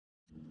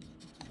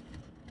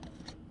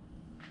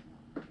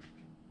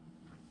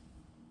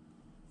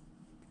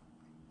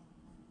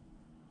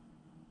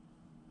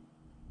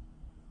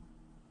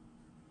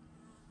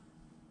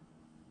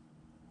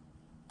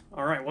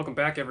Alright, welcome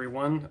back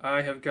everyone.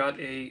 I have got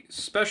a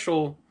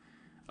special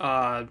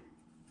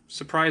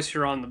surprise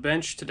here on the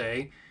bench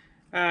today.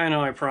 I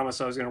know I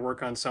promised I was going to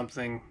work on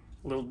something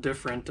a little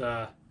different.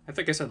 I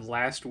think I said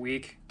last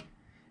week.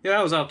 Yeah,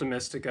 that was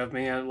optimistic of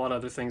me. A lot of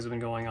other things have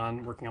been going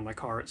on, working on my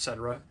car,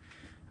 etc.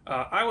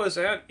 I was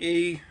at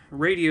a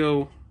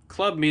radio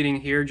club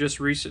meeting here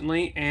just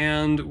recently,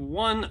 and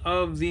one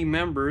of the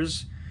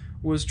members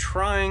was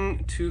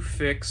trying to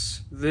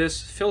fix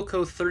this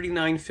Philco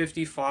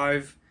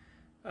 3955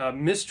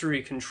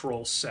 Mystery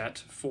Control Set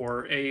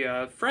for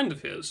a friend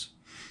of his.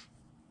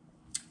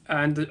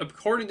 And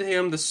according to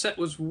him, the set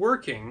was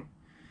working,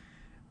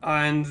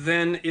 and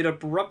then it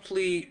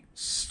abruptly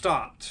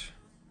stopped.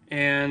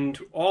 And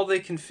all they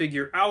can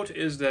figure out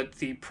is that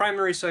the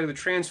primary side of the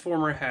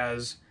transformer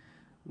has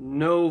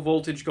no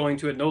voltage going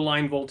to it, no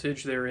line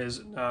voltage. There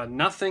is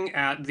nothing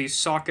at the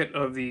socket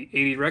of the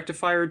 80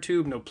 rectifier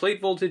tube, no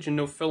plate voltage, and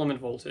no filament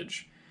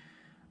voltage.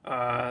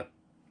 So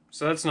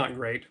that's not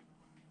great.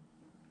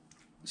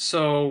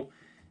 So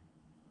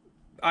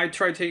I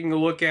tried taking a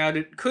look at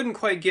it, couldn't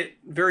quite get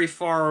very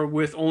far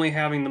with only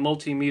having the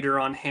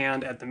multimeter on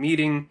hand at the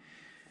meeting.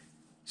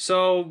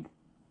 So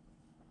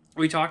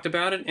we talked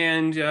about it,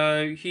 and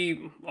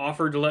he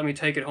offered to let me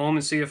take it home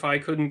and see if I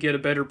couldn't get a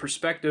better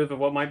perspective of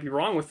what might be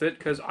wrong with it,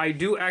 because I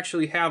do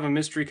actually have a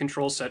mystery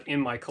control set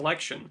in my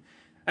collection.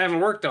 I haven't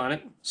worked on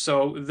it,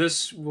 so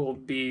this will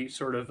be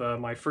sort of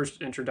my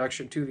first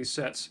introduction to these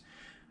sets.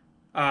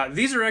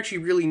 These are actually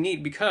really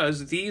neat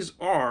because these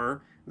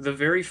are the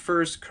very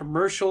first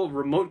commercial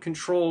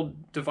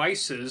remote-controlled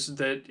devices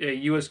that a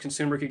U.S.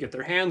 consumer could get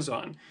their hands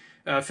on.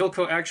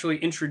 Philco actually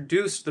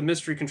introduced the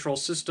mystery control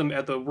system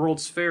at the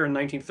World's Fair in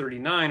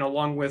 1939,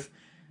 along with,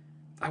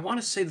 I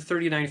want to say the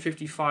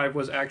 3955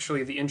 was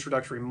actually the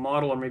introductory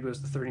model, or maybe it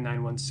was the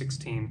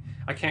 39116.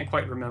 I can't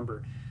quite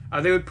remember.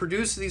 They would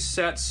produce these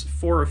sets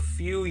for a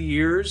few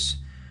years,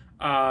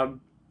 but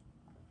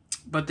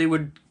they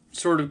would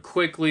sort of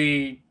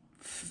quickly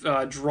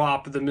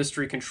drop the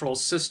mystery control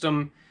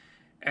system,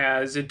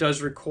 as it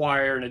does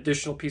require an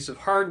additional piece of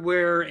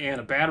hardware and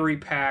a battery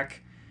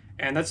pack.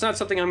 And that's not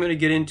something I'm going to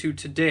get into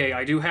today.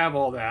 I do have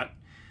all that.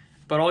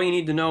 But all you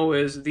need to know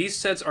is these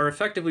sets are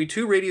effectively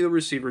two radio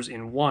receivers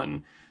in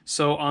one.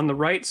 So on the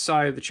right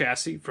side of the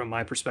chassis, from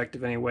my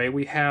perspective anyway,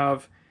 we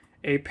have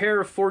a pair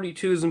of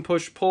 42s in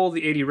push-pull,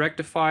 the 80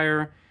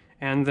 rectifier,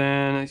 and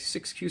then a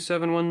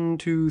 6Q7, 1,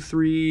 2,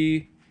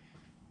 3...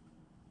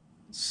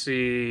 Let's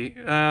see,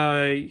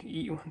 1,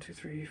 2,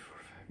 3, 4, 5.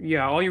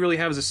 Yeah, all you really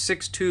have is a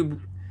 6-tube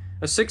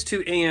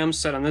AM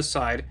set on this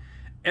side.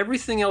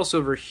 Everything else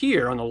over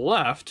here on the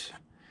left,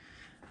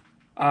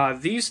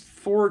 these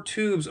 4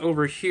 tubes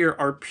over here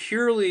are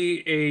purely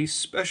a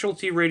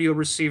specialty radio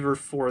receiver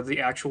for the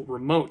actual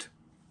remote.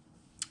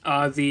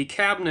 The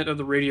cabinet of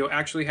the radio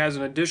actually has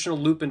an additional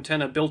loop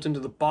antenna built into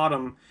the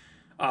bottom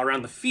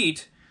around the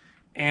feet,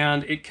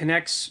 and it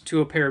connects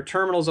to a pair of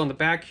terminals on the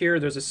back here.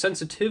 There's a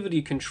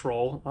sensitivity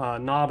control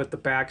knob at the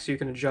back, so you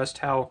can adjust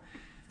how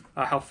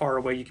far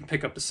away you can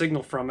pick up the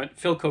signal from it.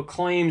 Philco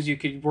claims you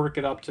could work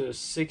it up to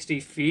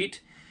 60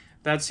 feet.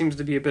 That seems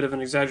to be a bit of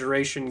an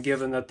exaggeration,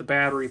 given that the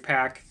battery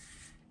pack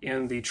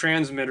in the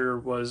transmitter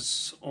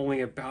was only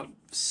about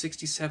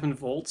 67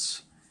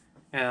 volts,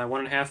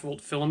 1.5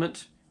 volt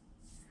filament.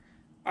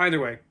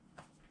 Either way,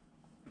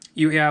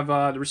 you have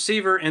the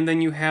receiver, and then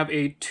you have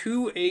a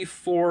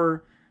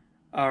 2A4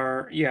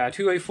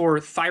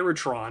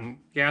 thyratron,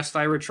 gas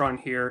thyratron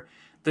here,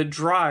 that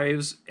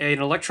drives an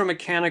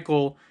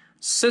electromechanical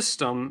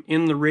system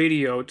in the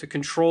radio to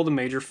control the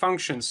major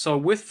functions. So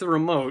with the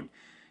remote,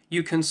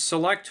 you can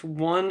select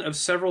one of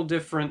several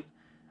different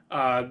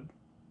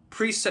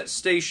preset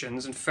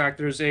stations. In fact,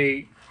 there's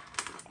a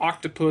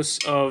octopus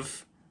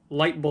of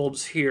light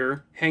bulbs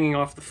here hanging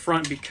off the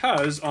front,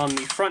 because on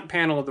the front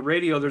panel of the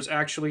radio there's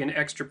actually an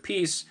extra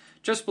piece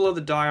just below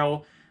the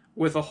dial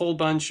with a whole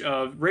bunch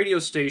of radio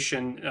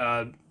station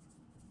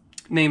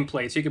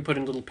nameplates. You can put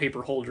in little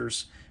paper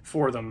holders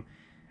for them.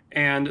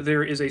 And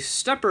there is a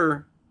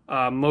stepper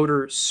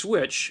motor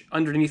switch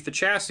underneath the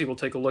chassis we'll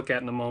take a look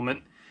at in a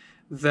moment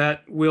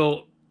that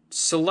will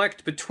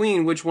select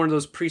between which one of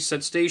those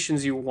preset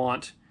stations you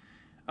want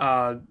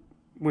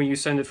when you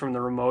send it from the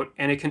remote,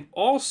 and it can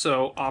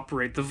also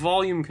operate the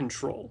volume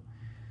control.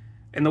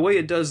 And the way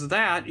it does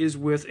that is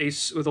with a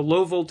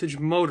low voltage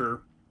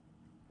motor,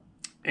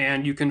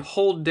 and you can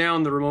hold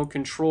down the remote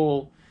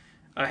control.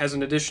 Has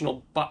an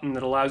additional button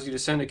that allows you to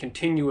send a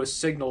continuous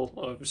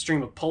signal, a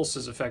stream of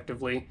pulses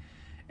effectively,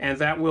 and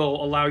that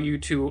will allow you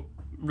to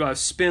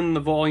spin the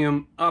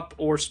volume up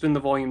or spin the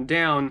volume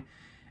down.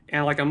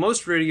 And like on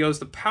most radios,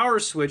 the power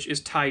switch is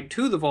tied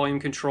to the volume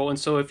control, and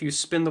so if you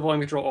spin the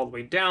volume control all the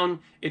way down,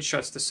 it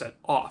shuts the set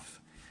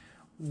off.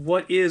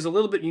 What is a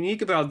little bit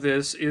unique about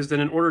this is that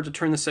in order to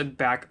turn the set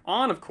back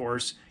on, of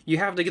course, you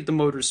have to get the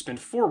motor spin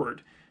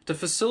forward. To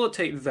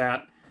facilitate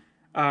that,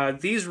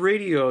 these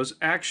radios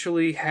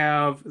actually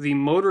have the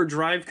motor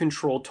drive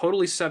control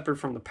totally separate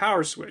from the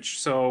power switch.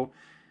 So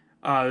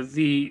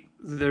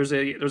There's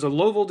a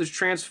low voltage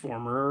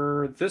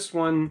transformer. This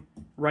one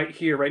right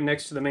here, right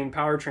next to the main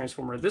power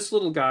transformer. This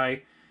little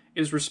guy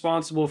is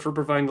responsible for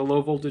providing the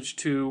low voltage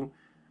to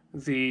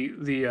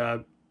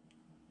the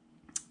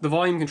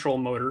volume control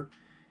motor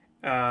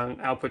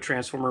output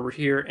transformer over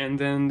here, and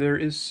then there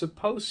is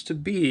supposed to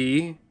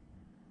be,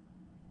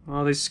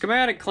 well, the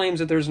schematic claims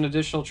that there's an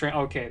additional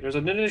there's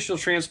an additional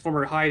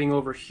transformer hiding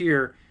over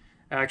here,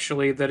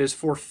 actually, that is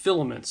for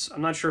filaments.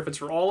 I'm not sure if it's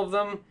for all of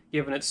them,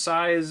 given its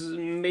size,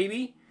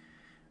 maybe,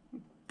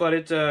 but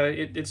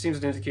it seems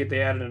to indicate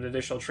they added an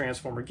additional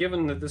transformer.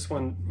 Given that this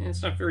one,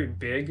 it's not very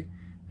big,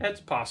 that's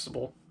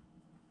possible.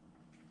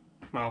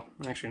 Well,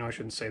 actually, no, I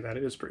shouldn't say that.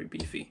 It is pretty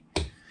beefy.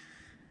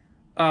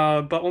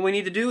 But what we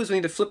need to do is we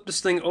need to flip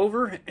this thing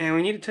over, and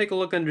we need to take a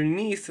look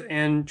underneath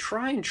and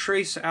try and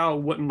trace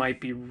out what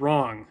might be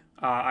wrong.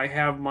 I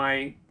have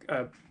my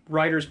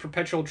writer's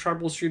perpetual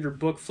troubleshooter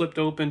book flipped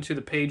open to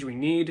the page we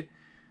need.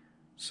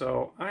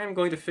 So I'm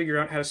going to figure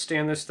out how to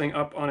stand this thing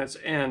up on its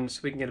end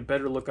so we can get a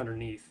better look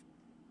underneath.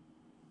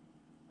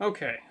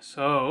 Okay,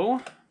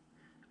 so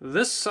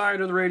this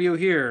side of the radio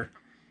here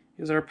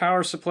is our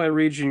power supply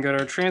region. Got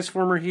our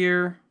transformer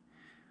here.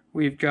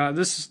 We've got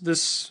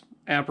this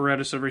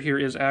apparatus over here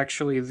is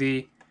actually the,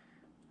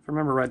 if I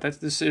remember right,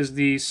 this is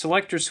the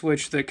selector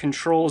switch that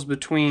controls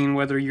between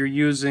whether you're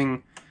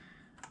using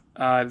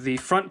the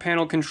front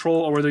panel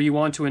control or whether you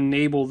want to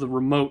enable the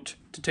remote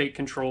to take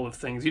control of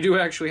things. You do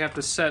actually have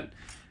to set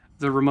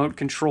the remote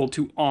control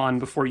to on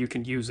before you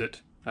can use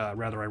it,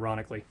 rather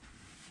ironically.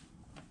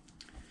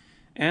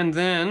 And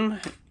then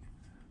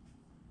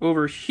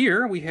over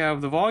here we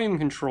have the volume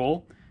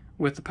control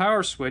with the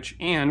power switch,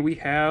 and we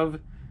have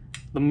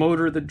the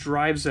motor that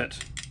drives it.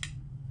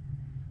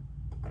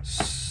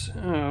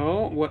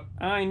 So what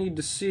I need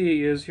to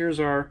see is, here's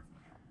our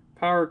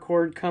power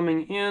cord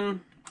coming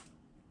in.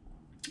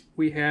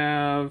 We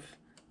have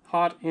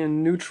hot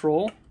and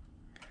neutral,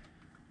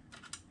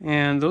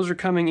 and those are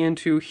coming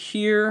into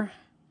here.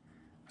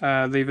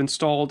 They've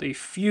installed a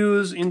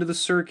fuse into the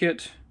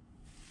circuit,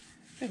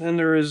 and then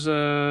there is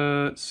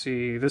let's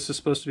see, this is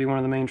supposed to be one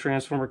of the main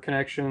transformer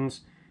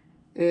connections,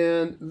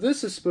 and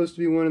this is supposed to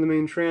be one of the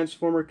main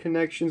transformer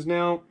connections.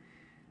 Now,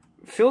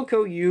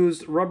 Philco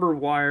used rubber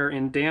wire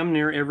in damn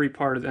near every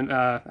part of the,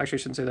 actually I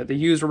shouldn't say that, they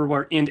used rubber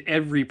wire in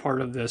every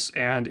part of this,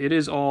 and it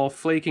is all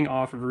flaking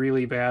off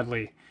really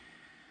badly.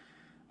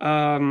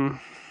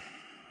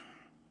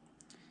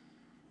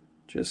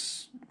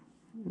 Just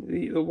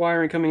the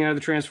wiring coming out of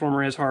the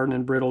transformer has hardened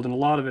and brittled, and a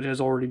lot of it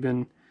has already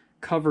been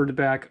covered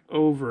back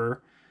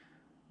over.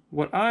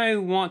 What I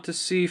want to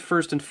see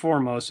first and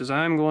foremost is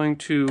I'm going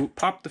to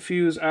pop the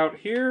fuse out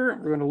here.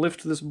 We're going to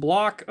lift this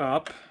block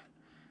up.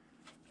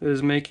 It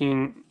is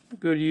making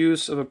good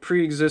use of a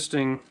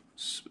pre-existing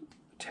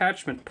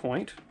attachment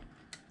point,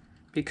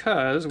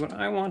 because what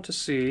I want to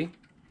see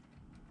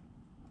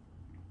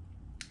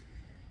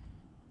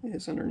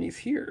is underneath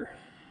here.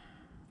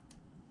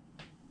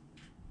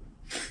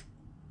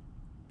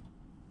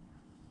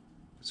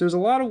 So there's a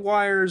lot of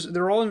wires,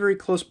 they're all in very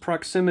close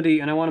proximity,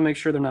 and I want to make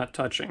sure they're not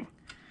touching.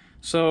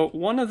 So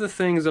one of the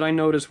things that I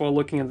noticed while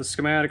looking at the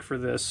schematic for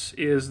this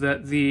is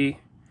that the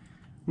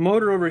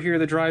motor over here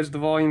that drives the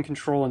volume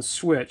control and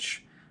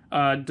switch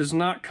does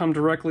not come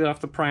directly off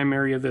the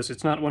primary of this.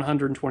 It's not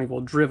 120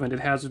 volt driven. It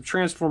has a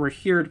transformer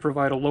here to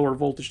provide a lower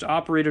voltage to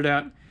operate it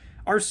at.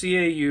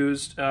 RCA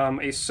used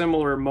a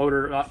similar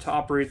motor to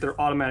operate their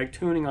automatic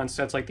tuning on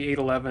sets like the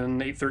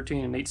 811,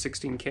 813, and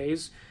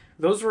 816Ks.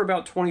 Those are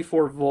about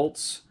 24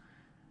 volts.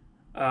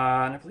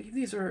 And I believe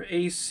these are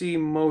AC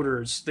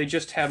motors. They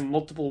just have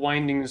multiple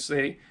windings.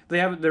 They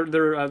have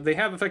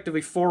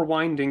effectively 4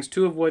 windings,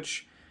 2 of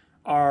which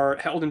are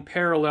held in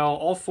parallel.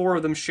 All 4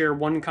 of them share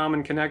one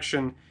common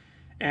connection,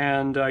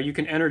 and you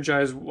can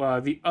energize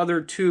the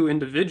other 2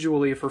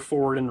 individually for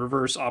forward and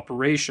reverse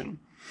operation.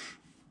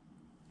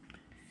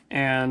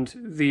 And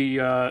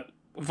the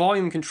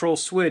volume control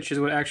switch is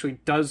what actually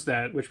does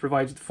that, which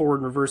provides the forward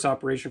and reverse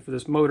operation for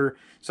this motor.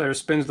 So it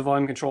spins the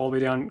volume control all the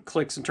way down,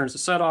 clicks and turns the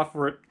set off,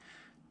 or it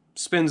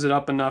spins it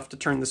up enough to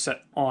turn the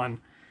set on,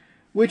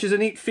 which is a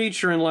neat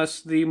feature unless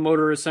the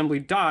motor assembly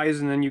dies,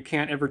 and then you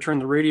can't ever turn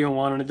the radio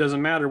on, and it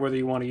doesn't matter whether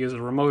you want to use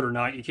a remote or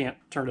not, you can't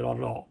turn it on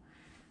at all.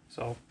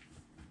 So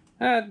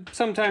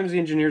sometimes the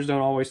engineers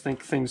don't always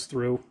think things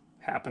through.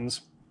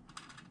 Happens.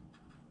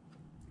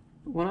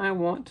 What I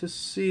want to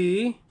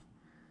see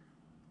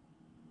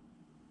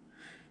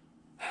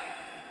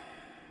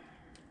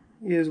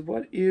is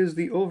what is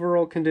the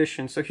overall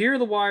condition. So here are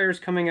the wires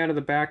coming out of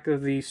the back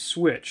of the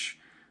switch.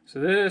 So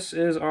this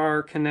is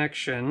our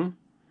connection.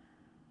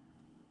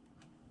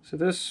 So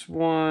this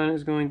one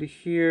is going to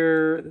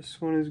here,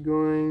 this one is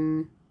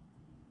going,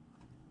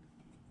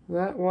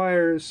 that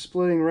wire is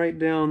splitting right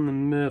down the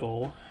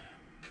middle.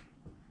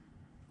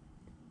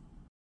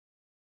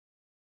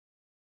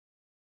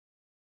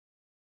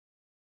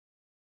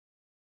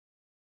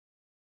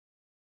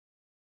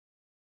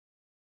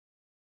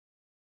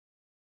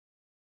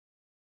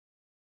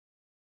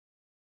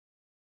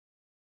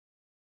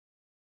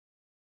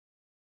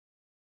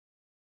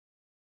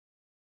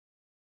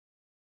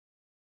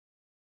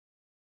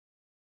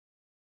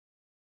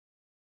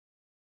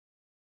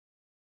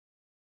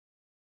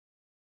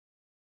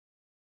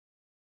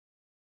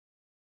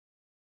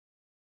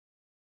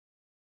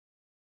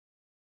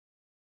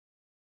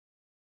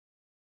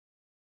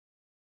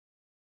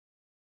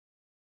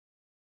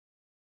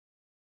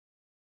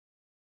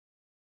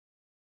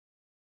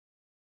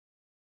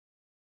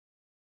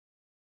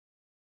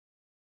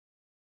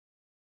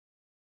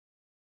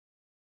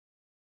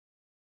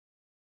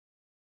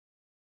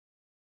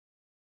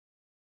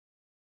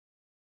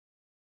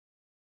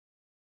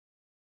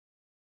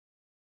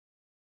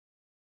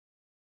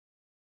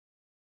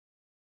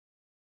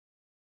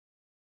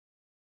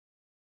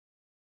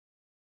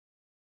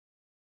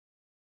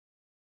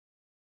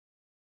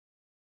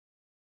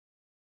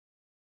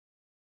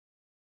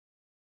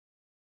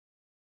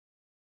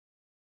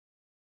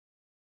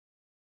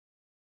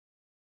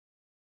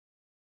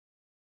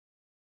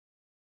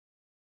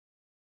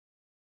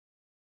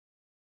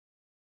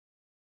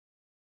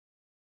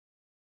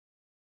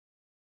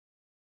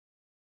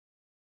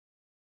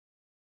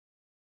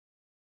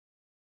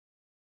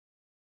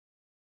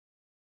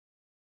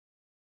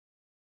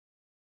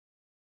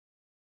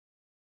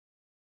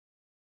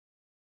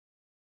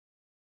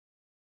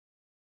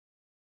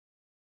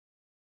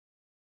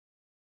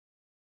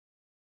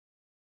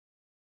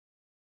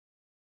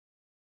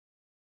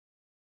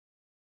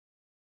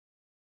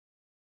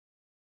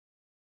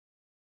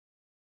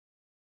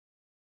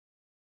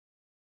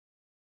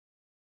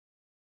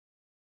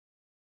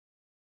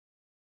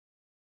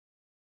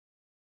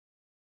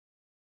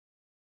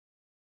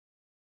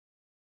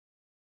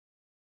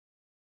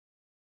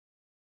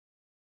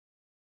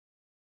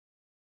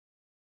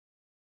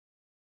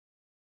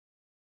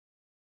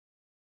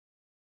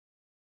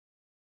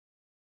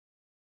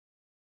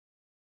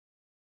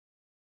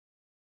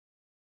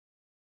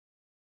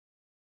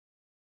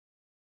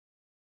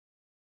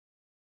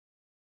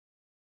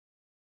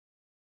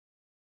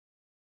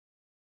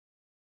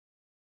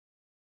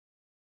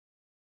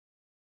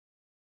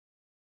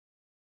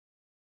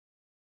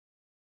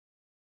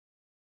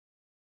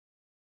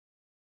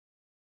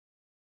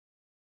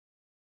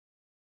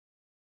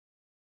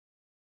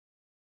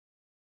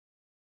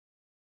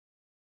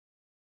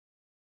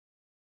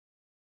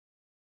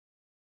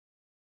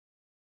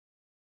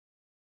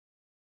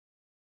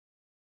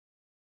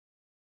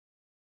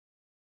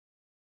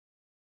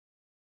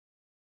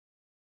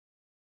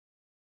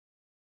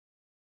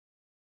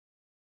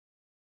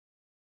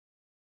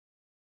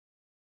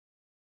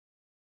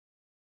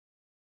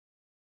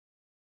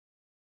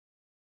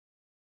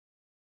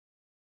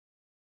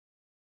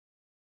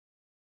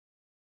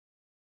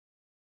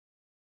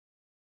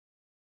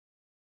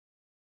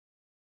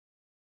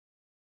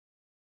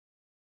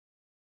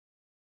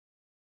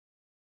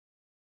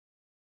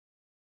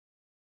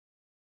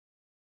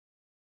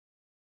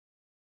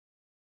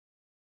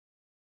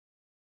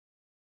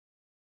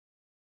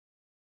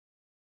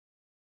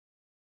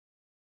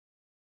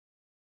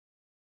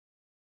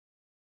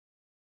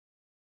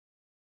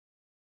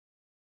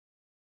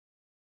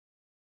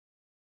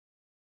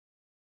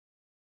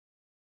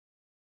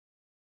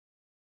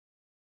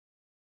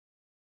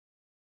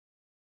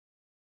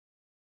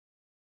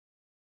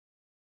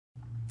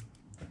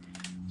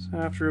 So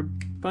after a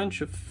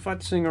bunch of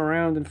futzing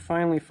around and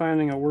finally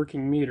finding a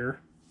working meter,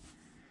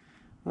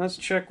 let's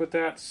check what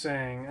that's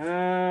saying.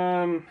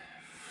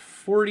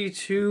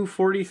 42,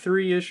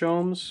 43-ish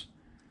ohms.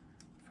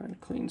 Find a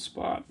clean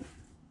spot.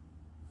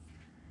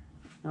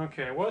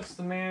 Okay, what's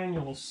the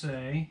manual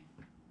say?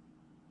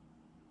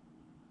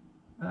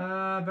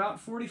 About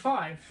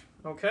 45.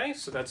 Okay,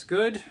 so that's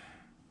good.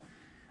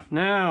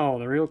 Now,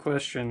 the real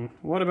question,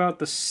 what about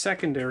the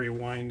secondary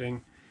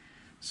winding?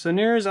 So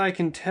near as I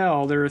can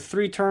tell, there are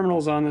 3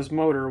 terminals on this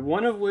motor,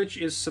 one of which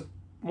is,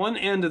 one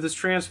end of this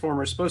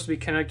transformer is supposed to be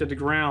connected to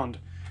ground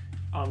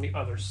on the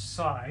other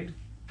side.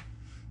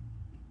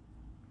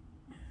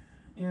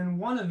 And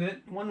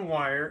one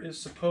wire is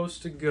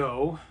supposed to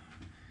go,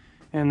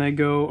 and they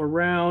go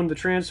around the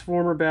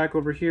transformer back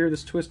over here,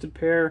 this twisted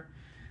pair.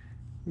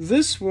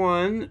 This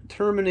one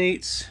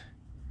terminates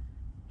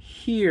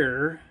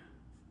here,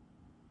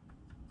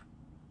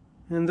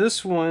 and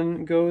this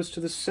one goes to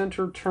the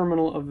center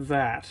terminal of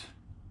that.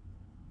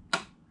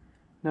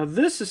 Now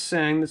this is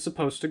saying that's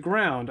supposed to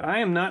ground. I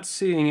am not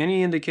seeing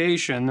any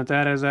indication that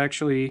that is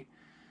actually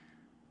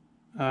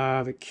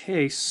the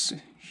case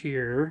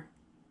here,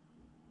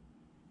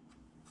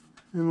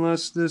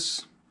 unless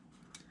this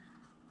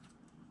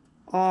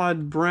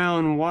odd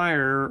brown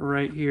wire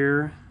right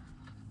here,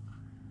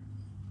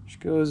 which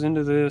goes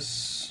into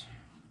this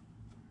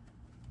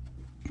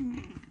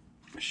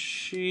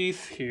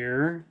sheath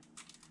here.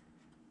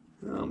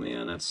 Oh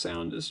man, that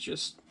sound is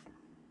just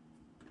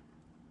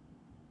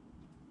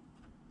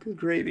good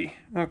gravy.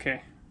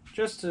 Okay,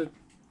 just to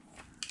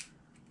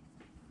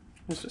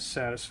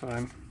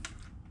satisfy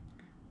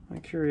my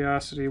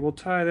curiosity, we'll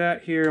tie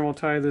that here and we'll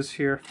tie this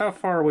here. How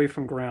far away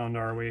from ground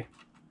are we?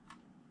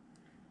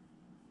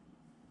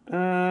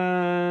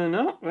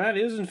 No, that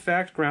is in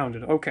fact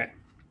grounded. Okay.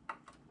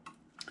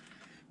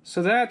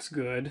 So that's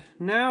good.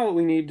 Now what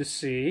we need to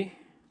see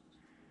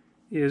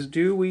is,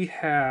 do we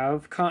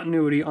have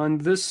continuity on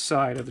this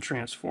side of the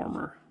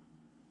transformer?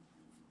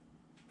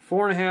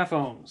 4.5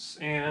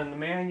 ohms, and the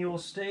manual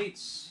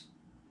states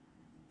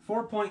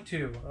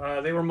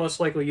 4.2. They were most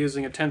likely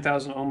using a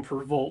 10,000 ohm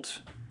per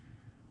volt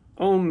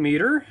ohm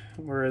meter,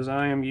 whereas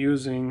I am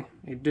using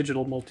a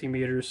digital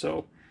multimeter,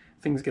 so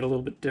things get a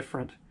little bit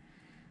different.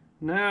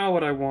 Now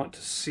what I want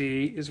to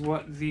see is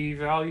what the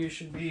value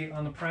should be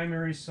on the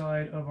primary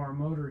side of our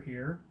motor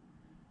here,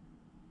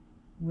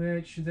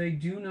 which they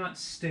do not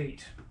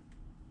state.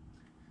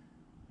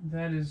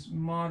 That is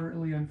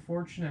moderately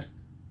unfortunate.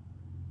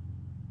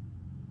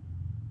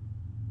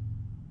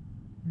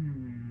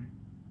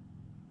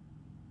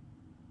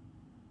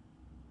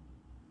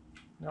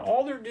 Now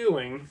all they're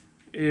doing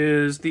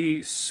is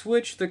the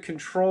switch that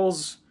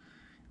controls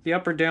the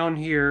up or down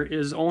here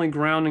is only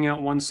grounding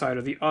out one side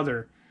or the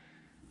other.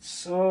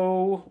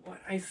 So what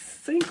I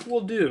think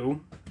we'll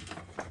do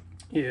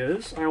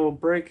is I will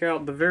break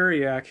out the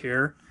variac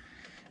here,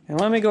 and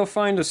let me go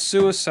find a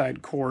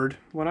suicide cord.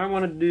 What I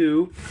want to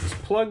do is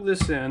plug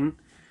this in.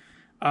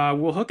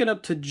 We'll hook it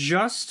up to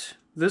just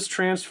this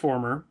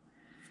transformer,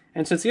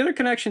 and since the other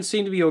connections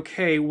seem to be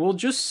okay, we'll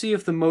just see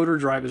if the motor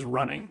drive is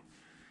running,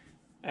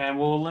 and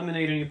we'll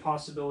eliminate any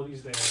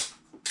possibilities there.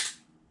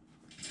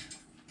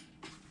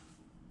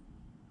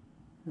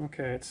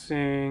 Okay, it's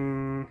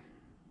saying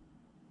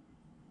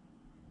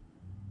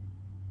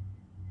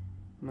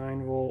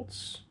 9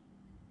 volts,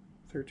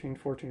 13,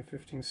 14,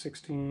 15,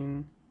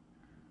 16.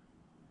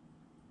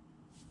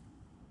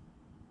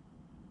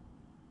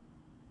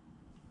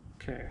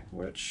 Okay,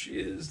 which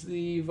is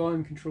the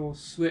volume control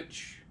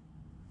switch?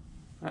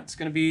 That's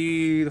going to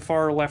be the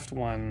far left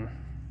one.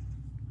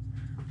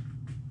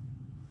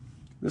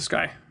 This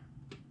guy.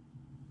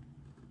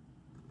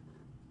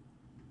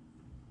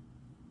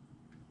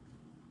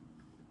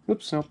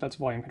 Oops, nope, that's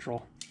volume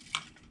control.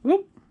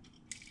 Whoop!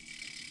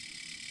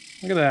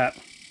 Look at that.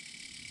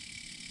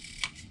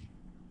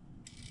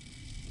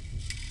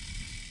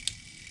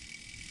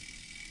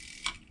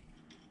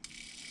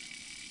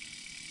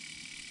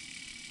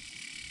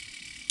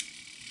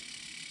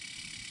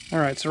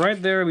 Alright, so right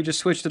there we just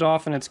switched it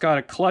off and it's got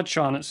a clutch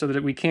on it so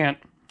that we can't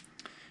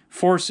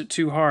force it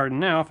too hard. And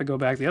now if I go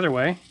back the other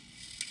way,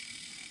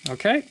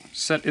 okay,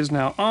 set is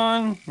now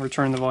on, we'll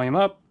turn the volume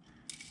up.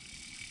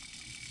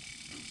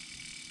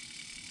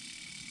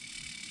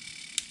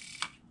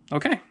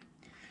 Okay,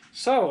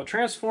 so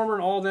transformer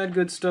and all that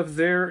good stuff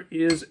there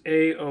is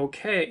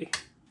a-okay.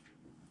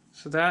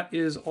 So that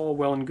is all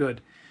well and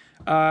good.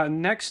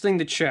 Next thing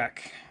to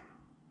check,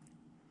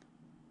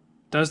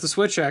 does the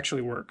switch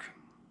actually work?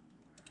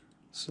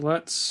 So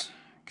let's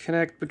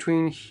connect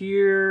between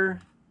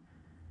here.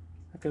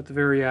 I've got the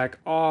variac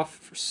off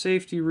for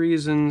safety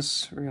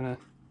reasons. We're going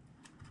to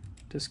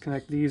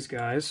disconnect these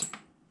guys.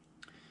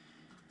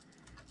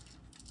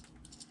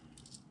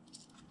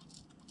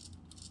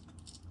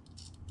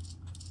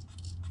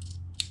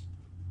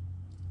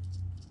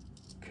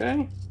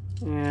 Okay,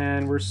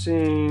 and we're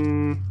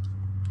seeing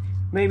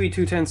maybe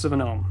 0.2 of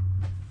an ohm.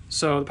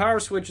 So the power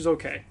switch is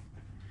okay.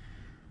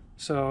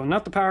 So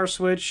not the power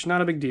switch,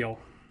 not a big deal.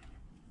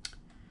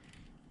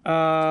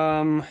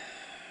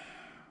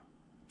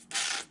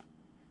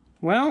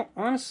 Well,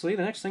 honestly,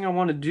 the next thing I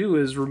want to do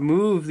is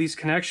remove these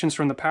connections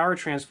from the power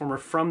transformer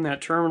from that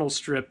terminal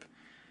strip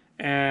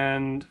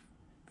and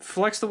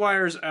flex the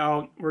wires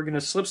out. We're going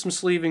to slip some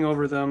sleeving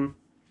over them.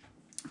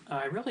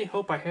 I really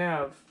hope I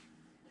have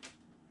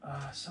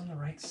some of the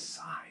right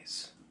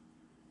size.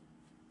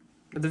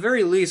 At the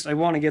very least, I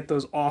want to get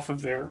those off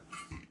of there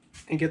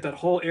and get that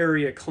whole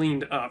area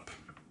cleaned up.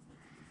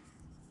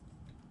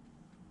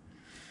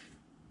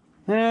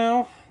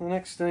 Now, the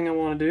next thing I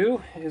want to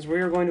do is we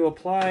are going to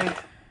apply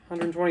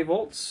 120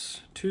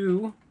 volts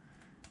to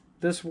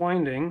this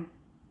winding,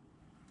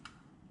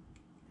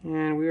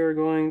 and we are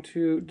going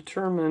to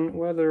determine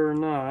whether or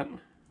not,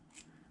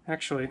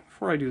 actually,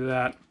 before I do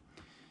that,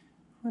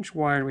 how much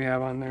wire do we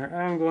have on there?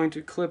 I'm going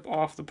to clip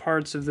off the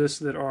parts of this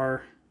that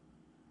are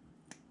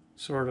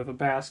sort of a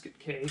basket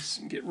case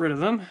and get rid of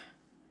them.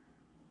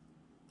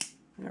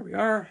 There we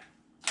are.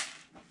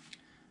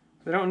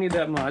 I don't need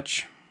that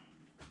much.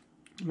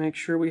 Make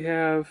sure we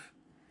have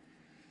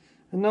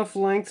enough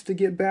length to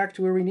get back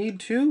to where we need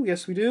to.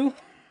 Yes, we do.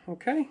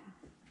 Okay.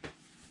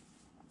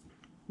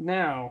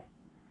 Now,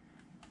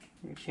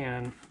 we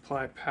can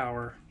apply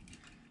power.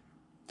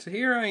 So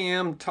here I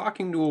am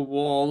talking to a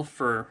wall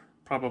for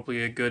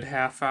probably a good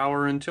half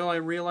hour until I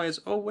realize,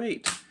 oh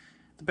wait,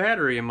 the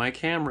battery in my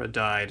camera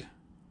died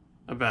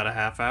about a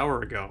half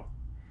hour ago.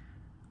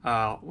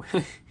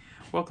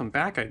 Welcome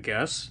back, I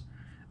guess.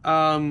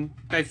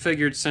 I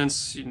figured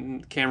since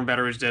the camera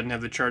battery was dead and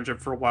had the charge up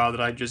for a while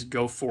that I'd just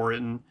go for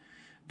it and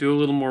do a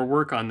little more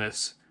work on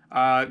this.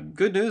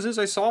 Good news is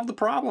I solved the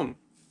problem.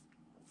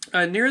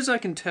 Near as I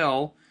can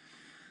tell,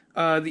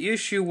 the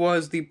issue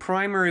was the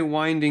primary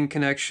winding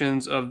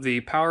connections of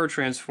the power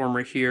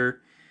transformer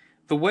here.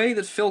 The way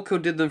that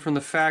Philco did them from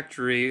the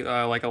factory,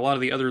 like a lot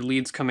of the other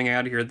leads coming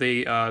out of here,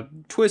 they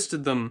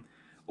twisted them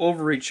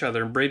over each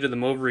other and braided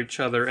them over each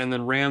other and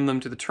then ran them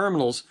to the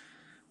terminals.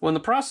 Well, in the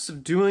process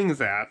of doing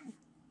that,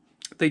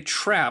 they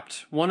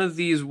trapped one of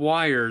these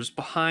wires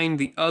behind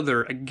the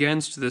other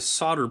against this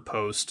solder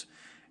post.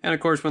 And of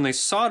course, when they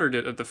soldered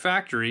it at the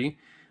factory,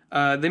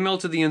 they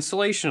melted the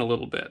insulation a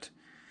little bit.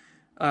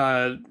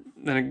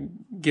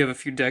 Then give a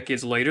few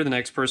decades later, the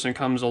next person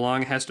comes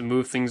along, has to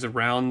move things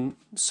around,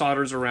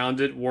 solders around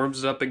it,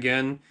 warms it up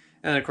again,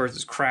 and of course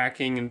it's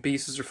cracking and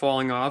pieces are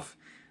falling off.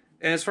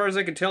 And as far as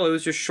I could tell, it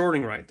was just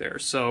shorting right there.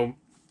 So,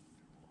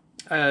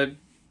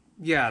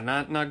 yeah,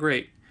 not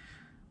great.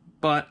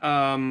 But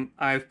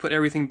I've put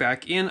everything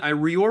back in. I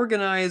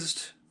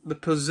reorganized the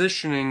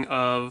positioning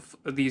of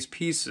these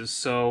pieces.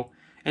 So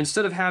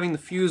instead of having the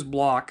fuse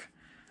block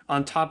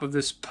on top of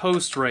this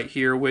post right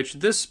here, which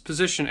this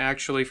position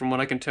actually, from what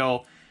I can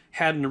tell,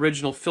 had an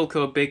original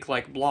Philco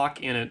Bakelite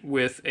block in it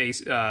with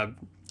a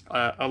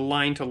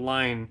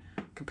line-to-line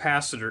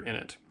capacitor in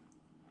it.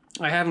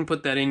 I haven't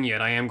put that in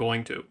yet. I am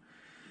going to.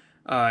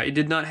 It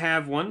did not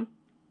have one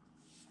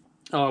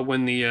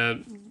when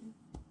the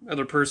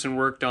other person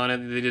worked on it.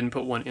 They didn't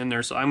put one in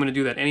there, so I'm going to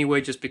do that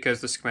anyway just because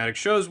the schematic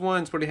shows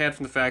one. It's what he had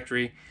from the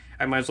factory.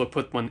 I might as well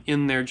put one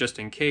in there just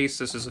in case.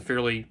 This is a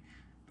fairly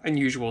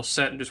unusual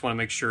set and just want to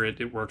make sure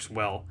it works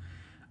well.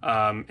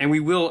 And we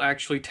will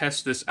actually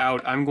test this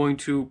out. I'm going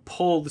to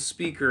pull the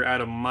speaker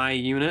out of my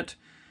unit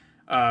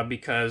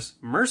because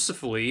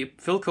mercifully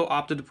Philco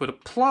opted to put a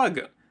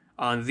plug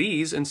on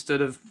these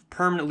instead of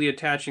permanently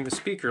attaching the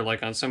speaker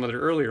like on some of their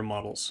earlier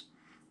models.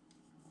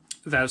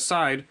 That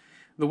aside,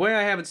 the way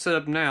I have it set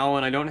up now,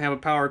 and I don't have a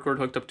power cord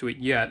hooked up to it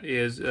yet,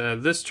 is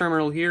this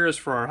terminal here is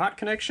for our hot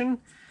connection,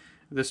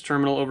 this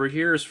terminal over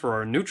here is for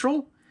our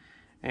neutral,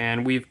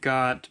 and we've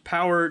got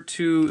power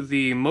to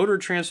the motor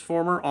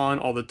transformer on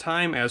all the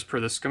time as per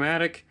the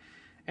schematic,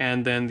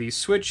 and then the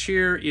switch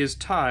here is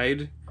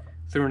tied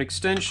through an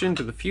extension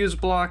to the fuse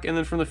block, and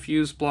then from the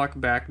fuse block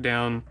back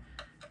down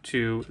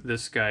to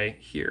this guy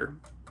here.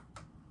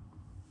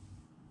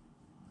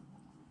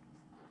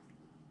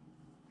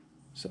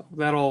 So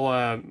that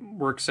all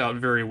works out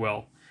very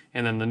well,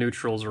 and then the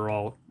neutrals are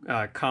all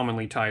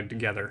commonly tied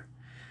together.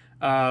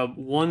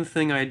 One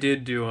thing I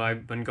did do,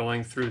 I've been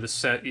going through the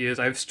set, is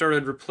I've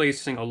started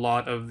replacing a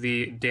lot of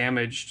the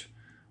damaged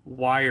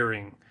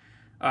wiring.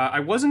 I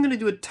wasn't going to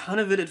do a ton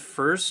of it at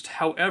first,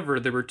 however,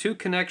 there were two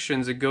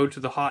connections that go to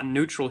the hot and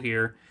neutral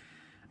here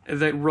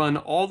that run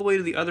all the way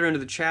to the other end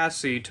of the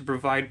chassis to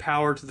provide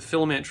power to the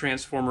filament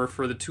transformer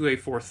for the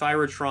 2A4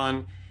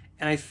 Thyrotron,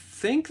 and I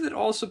think that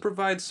also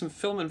provides some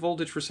filament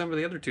voltage for some of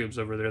the other tubes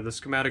over there. The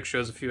schematic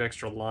shows a few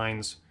extra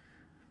lines.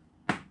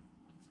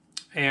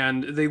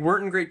 And they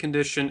weren't in great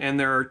condition, and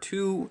there are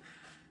two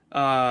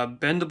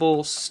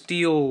bendable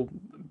steel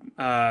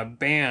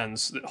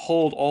bands that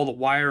hold all the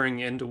wiring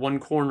into one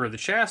corner of the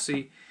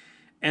chassis,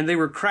 and they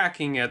were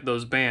cracking at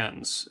those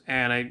bands.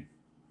 And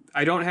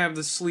I don't have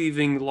the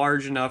sleeving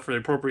large enough for the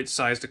appropriate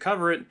size to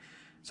cover it,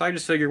 so I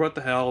just figured, what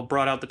the hell,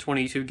 brought out the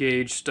 22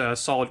 gauge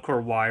solid core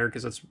wire,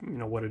 because that's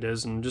what it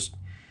is, and just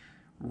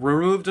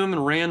removed them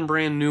and ran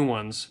brand new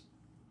ones.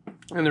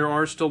 And there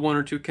are still one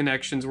or two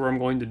connections where I'm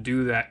going to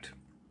do that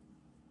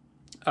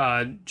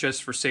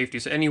just for safety.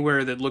 So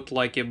anywhere that looked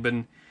like it had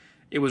been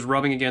it was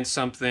rubbing against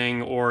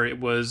something or it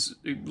was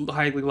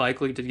highly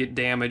likely to get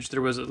damaged.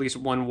 There was at least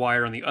one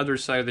wire on the other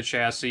side of the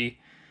chassis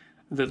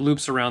that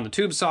loops around the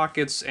tube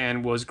sockets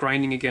and was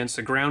grinding against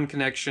a ground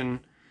connection.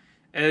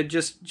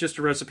 Just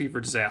a recipe for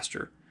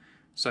disaster.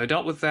 So I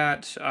dealt with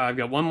that. I've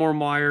got one more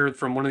wire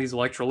from one of these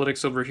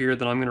electrolytics over here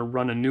that I'm going to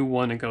run a new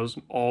one. It goes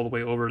all the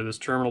way over to this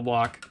terminal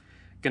block.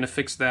 Going to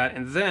fix that,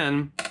 and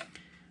then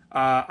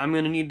I'm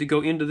going to need to go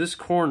into this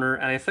corner,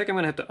 and I think I'm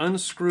going to have to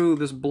unscrew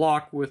this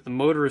block with the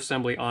motor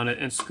assembly on it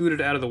and scoot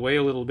it out of the way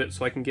a little bit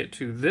so I can get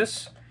to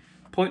this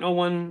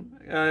 0.01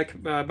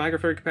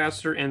 microfarad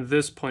capacitor and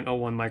this 0.01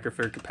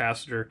 microfarad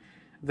capacitor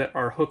that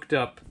are hooked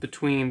up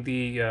between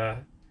the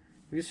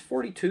these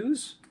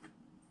 42s?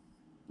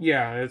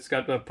 Yeah, it's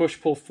got a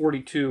push-pull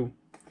 42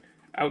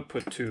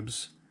 output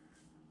tubes.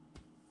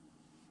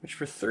 Which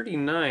for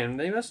 39,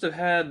 they must have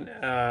had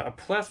a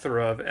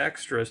plethora of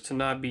extras to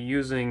not be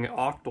using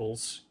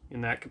octals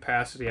in that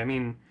capacity. I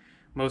mean,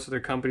 most of their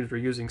companies were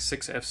using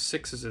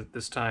 6F6s at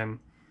this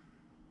time.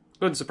 It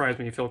wouldn't surprise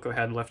me if Philco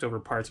had leftover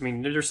parts. I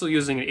mean, they're still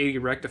using an 80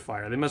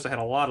 rectifier. They must have had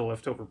a lot of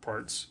leftover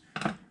parts.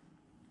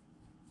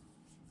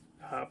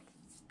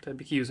 They'd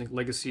be using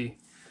legacy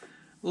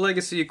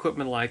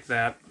equipment like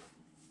that.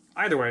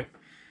 Either way.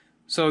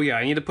 So yeah,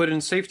 I need to put in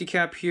safety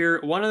cap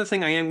here. One other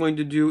thing I am going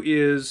to do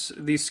is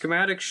the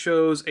schematic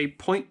shows a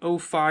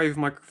 0.05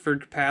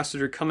 microfarad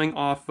capacitor coming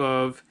off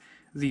of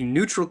the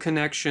neutral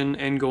connection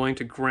and going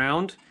to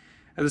ground.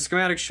 And the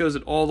schematic shows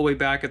it all the way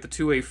back at the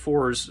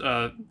 2A4's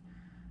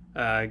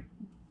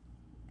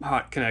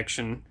hot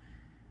connection.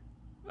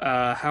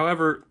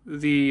 However,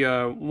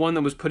 the one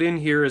that was put in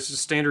here is a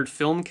standard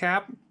film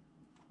cap.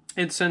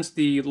 And since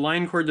the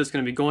line cord that's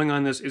going to be going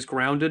on this is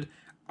grounded,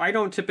 I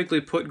don't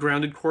typically put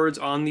grounded cords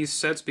on these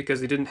sets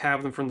because they didn't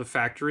have them from the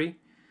factory.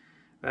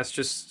 That's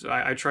just,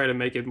 I try to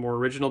make it more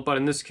original, but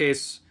in this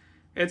case,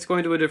 it's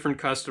going to a different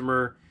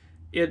customer.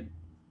 It's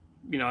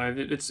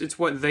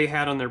what they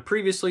had on there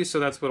previously, so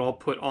that's what I'll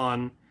put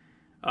on,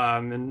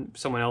 and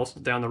someone else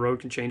down the road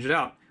can change it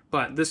out.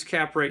 But this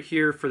cap right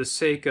here, for the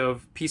sake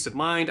of peace of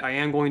mind, I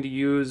am going to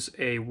use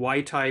a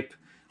Y-type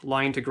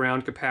line to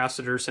ground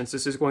capacitor since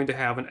this is going to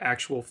have an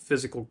actual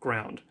physical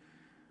ground.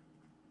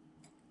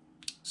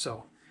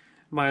 So,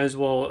 might as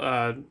well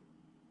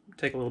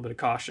take a little bit of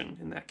caution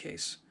in that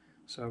case.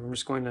 So I'm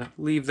just going to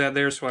leave that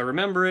there so I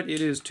remember it.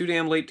 It is too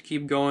damn late to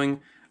keep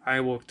going. I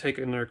will take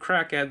another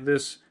crack at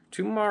this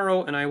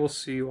tomorrow, and I will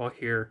see you all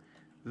here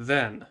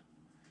then.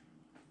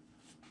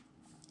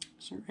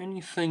 Is there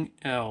anything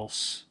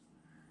else?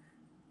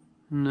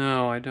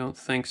 No, I don't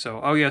think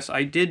so. Oh yes,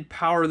 I did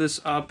power this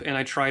up, and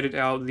I tried it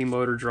out. The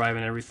motor drive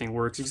and everything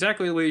works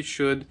exactly the way it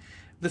should.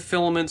 The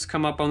filaments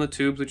come up on the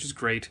tubes, which is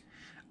great.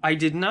 I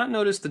did not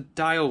notice the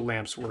diode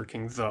lamps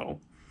working,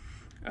 though.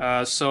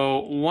 So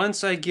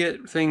once I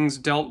get things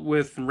dealt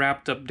with and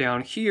wrapped up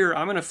down here,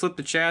 I'm going to flip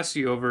the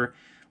chassis over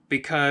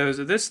because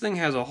this thing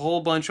has a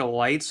whole bunch of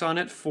lights on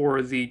it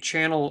for the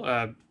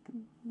channel,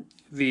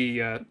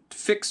 the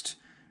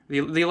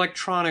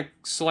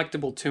electronic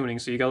selectable tuning.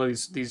 So you got all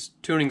these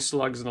tuning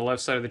slugs on the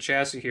left side of the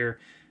chassis here.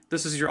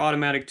 This is your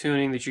automatic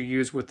tuning that you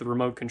use with the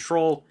remote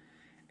control.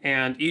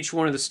 And each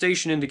one of the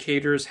station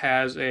indicators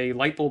has a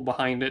light bulb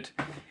behind it,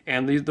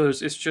 and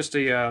it's just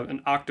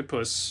an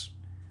octopus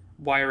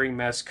wiring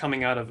mess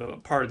coming out of a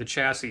part of the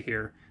chassis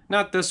here.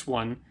 Not this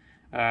one.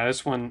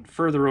 This one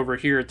further over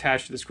here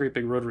attached to this great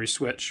big rotary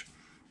switch.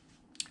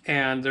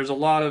 And there's a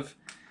lot of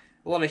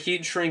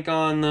heat shrink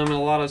on them, and a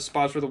lot of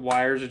spots where the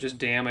wires are just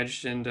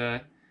damaged. And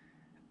I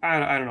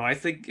don't know. I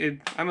think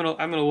I'm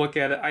gonna look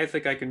at it. I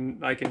think I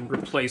can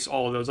replace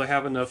all of those. I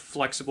have enough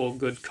flexible,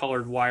 good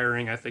colored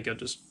wiring. I think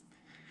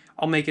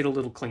I'll make it a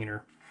little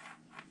cleaner.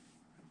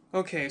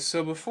 Okay,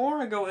 so before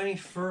I go any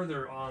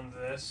further on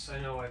this,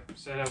 I know I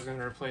said I was going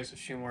to replace a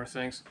few more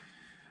things.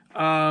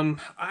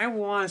 I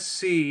want to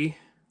see...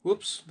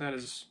 Whoops, that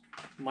is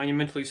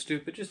monumentally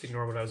stupid. Just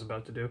ignore what I was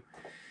about to do.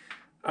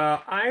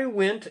 I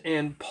went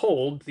and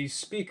pulled the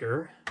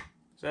speaker.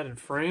 Is that in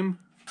frame?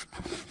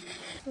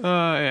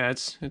 Yeah,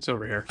 it's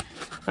over here.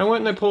 I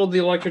went and I pulled the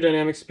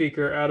electrodynamic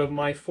speaker out of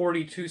my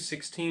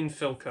 4216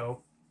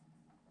 Philco.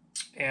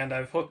 And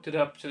I've hooked it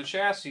up to the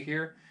chassis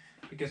here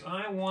because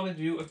I want to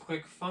do a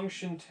quick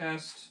function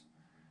test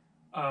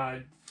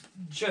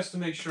just to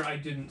make sure I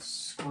didn't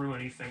screw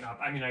anything up.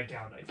 I mean, I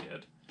doubt I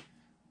did.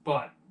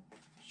 But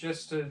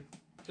just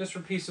for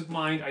peace of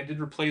mind, I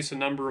did replace a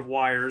number of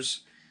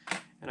wires,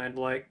 and I'd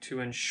like to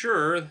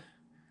ensure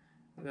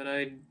that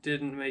I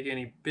didn't make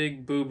any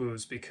big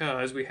boo-boos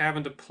because we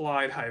haven't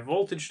applied high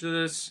voltage to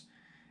this,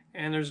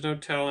 and there's no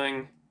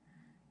telling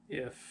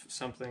if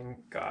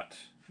something got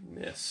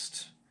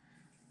missed.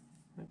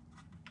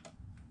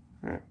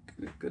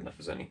 Good enough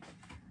as any.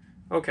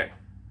 Okay,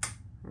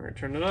 we're going to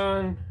turn it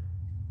on.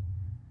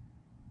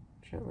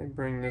 Gently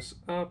bring this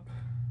up.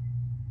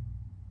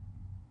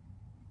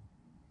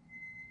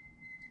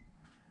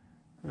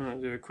 I'm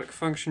going to do a quick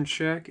function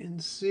check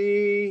and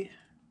see.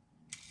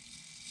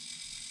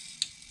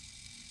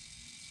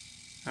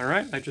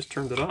 Alright, I just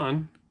turned it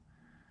on.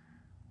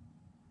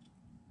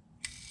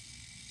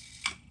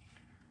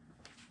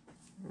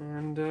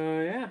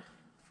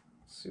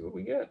 see what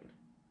we get.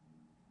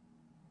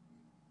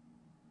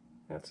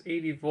 That's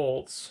 80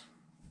 volts.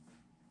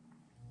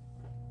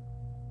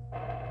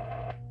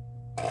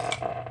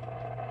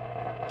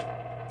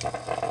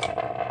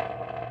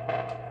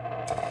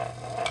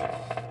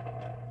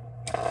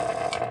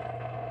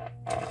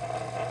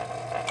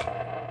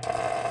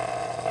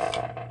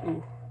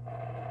 Ooh.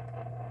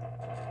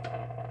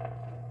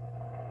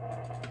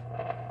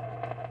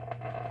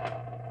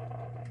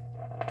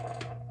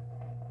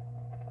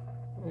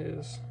 It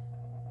is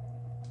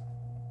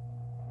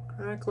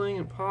crackling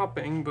and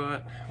popping,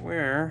 but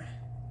where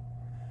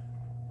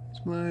is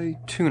my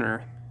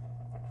tuner?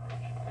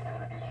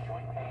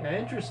 Now,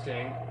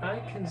 interesting, I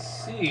can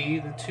see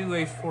the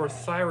 2A4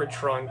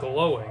 Thyrotron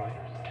glowing,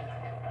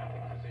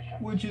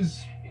 which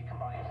is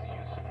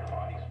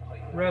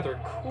rather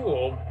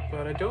cool,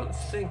 but I don't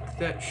think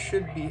that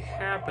should be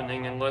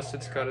happening unless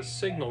it's got a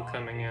signal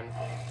coming in.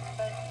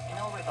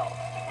 No results.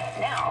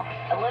 Now,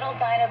 a little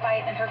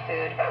Dynamite in her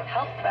food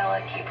helps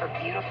Bella keep her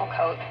beautiful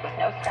coat with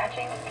no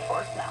scratching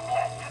or smell.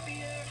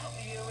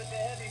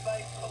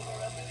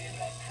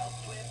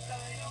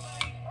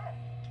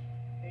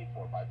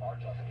 By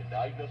March, has been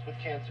diagnosed with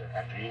cancer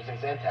after using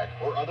Zantac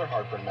or other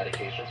heartburn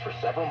medications for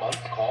several months.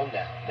 Call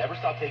now. Never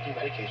stop taking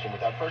medication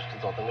without first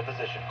consulting a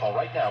physician. Call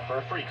right now for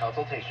a free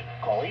consultation.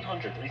 Call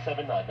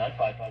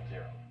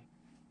 800-379-9550.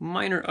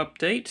 Minor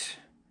update.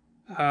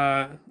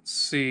 Let's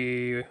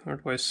see, where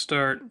do I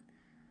start?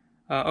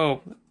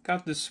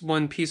 Got this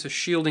one piece of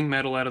shielding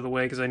metal out of the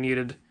way because I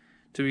needed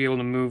to be able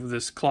to move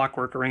this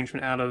clockwork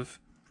arrangement out of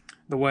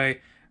the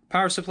way.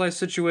 Power supply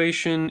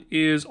situation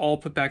is all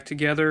put back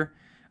together.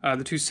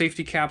 The two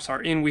safety caps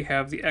are in. We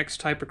have the X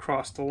type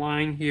across the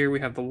line here. We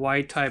have the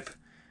Y type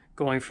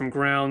going from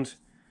ground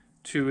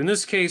to, in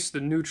this case, the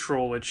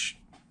neutral, which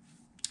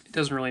it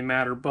doesn't really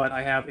matter, but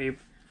I have a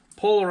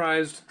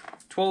polarized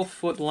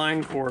 12-foot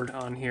line cord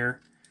on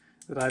here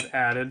that I've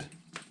added.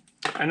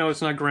 I know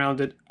it's not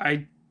grounded.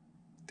 I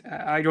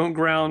don't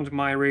ground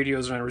my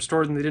radios when I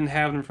restore them. They didn't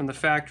have them from the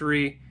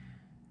factory.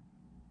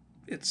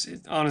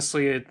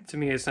 Honestly, to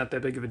me, it's not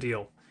that big of a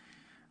deal.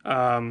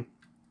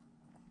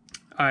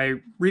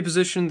 I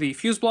repositioned the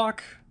fuse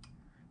block.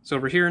 It's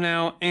over here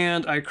now,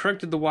 and I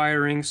corrected the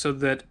wiring so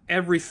that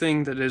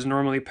everything that is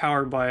normally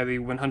powered by the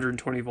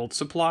 120 volt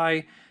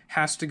supply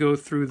has to go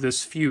through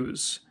this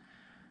fuse.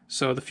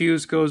 So the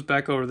fuse goes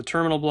back over the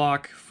terminal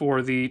block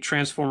for the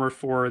transformer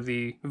for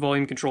the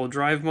volume control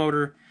drive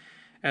motor,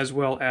 as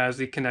well as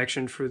the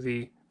connection for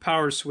the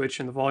power switch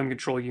and the volume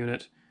control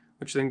unit,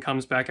 which then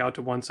comes back out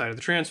to one side of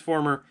the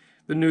transformer.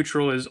 The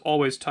neutral is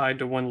always tied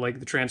to one leg of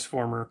the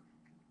transformer,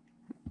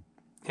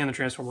 and the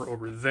transformer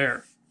over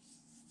there.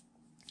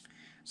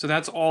 So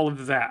that's all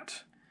of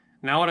that.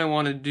 Now what I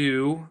want to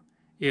do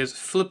is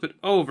flip it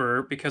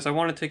over because I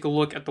want to take a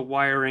look at the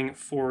wiring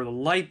for the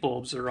light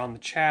bulbs that are on the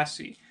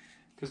chassis.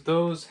 Because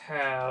those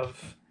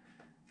have...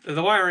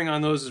 the wiring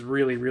on those is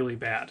really, really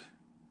bad,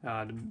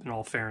 in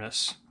all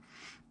fairness.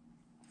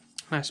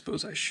 I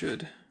suppose I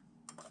should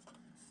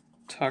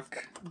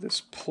tuck this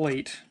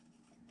plate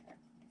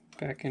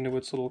back into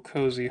its little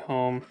cozy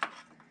home.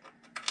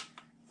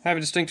 I have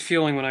a distinct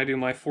feeling when I do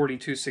my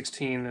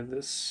 4216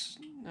 that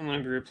I'm going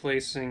to be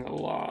replacing a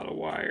lot of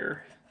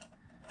wire.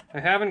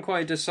 I haven't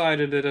quite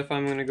decided it if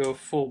I'm going to go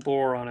full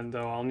bore on it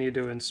though. I'll need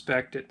to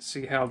inspect it,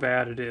 see how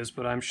bad it is,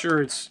 but I'm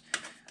sure it's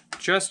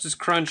just as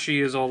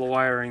crunchy as all the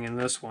wiring in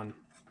this one.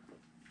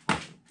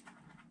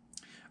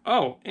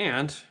 Oh,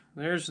 and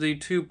there's the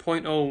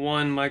 2.01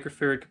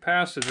 microfarad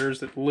capacitors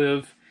that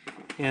live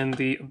in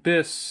the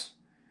abyss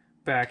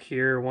back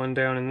here. One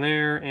down in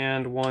there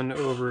and one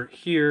over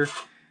here.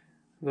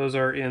 Those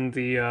are in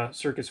the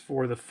circuits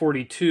for the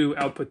 42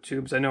 output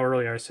tubes. I know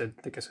earlier I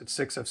think I said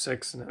 6 of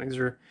 6. No,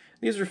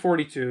 these are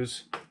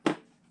 42s.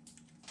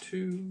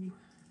 2,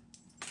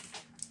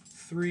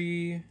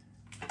 3,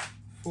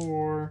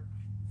 4,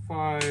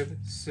 5,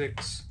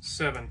 6,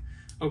 7.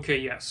 Okay,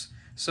 yes.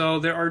 So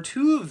there are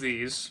two of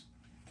these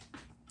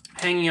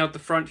hanging out the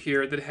front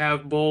here that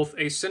have both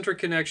a center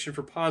connection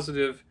for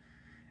positive,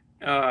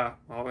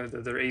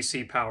 they're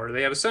AC power.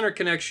 They have a center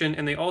connection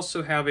and they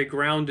also have a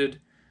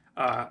grounded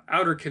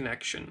outer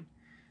connection.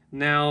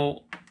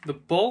 Now, the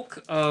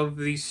bulk of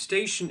the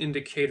station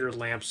indicator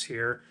lamps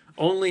here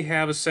only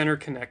have a center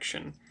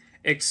connection,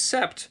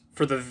 except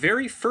for the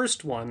very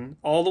first one,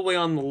 all the way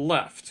on the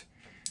left,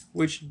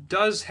 which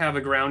does have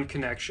a ground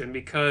connection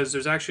because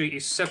there's actually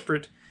a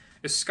separate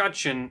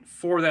escutcheon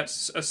for that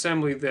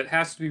assembly that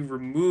has to be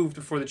removed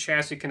before the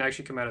chassis can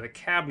actually come out of the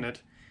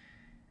cabinet.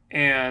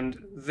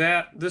 And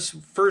this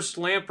first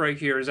lamp right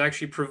here is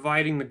actually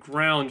providing the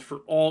ground for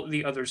all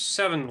the other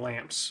 7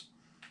 lamps.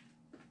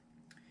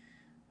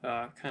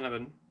 Kind of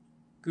a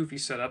goofy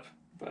setup,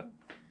 but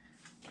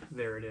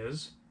there it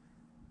is.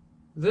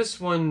 This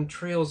one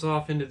trails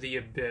off into the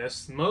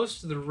abyss.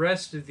 Most of the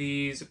rest of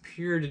these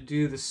appear to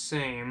do the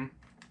same.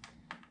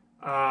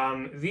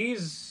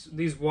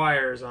 These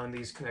wires on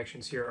these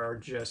connections here are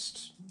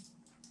just...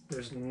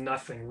 there's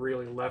nothing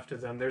really left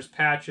of them. There's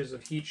patches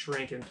of heat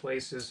shrink in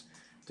places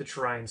to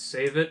try and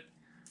save it.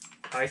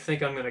 I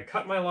think I'm going to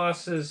cut my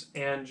losses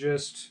and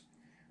just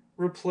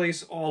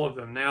replace all of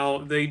them. Now,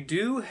 they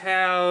do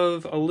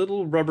have a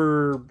little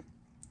rubber,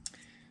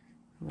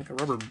 like a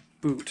rubber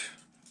boot.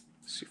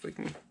 Let's see if we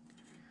can...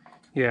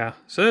 Yeah,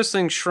 so this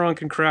thing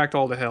shrunk and cracked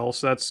all to hell,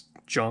 so that's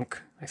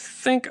junk. I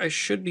think I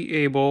should be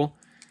able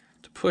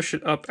to push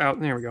it up, out,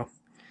 there we go.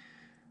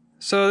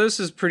 So this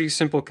is pretty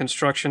simple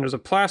construction. There's a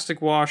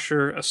plastic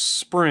washer, a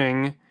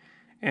spring,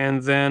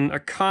 and then a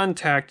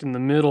contact in the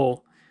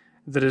middle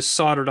that is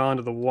soldered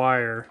onto the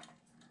wire.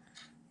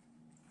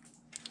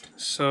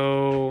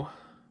 So,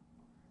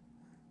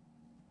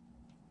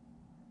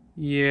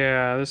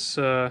 yeah, this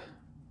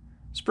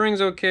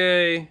spring's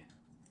okay.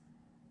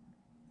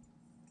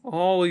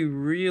 All we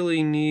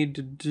really need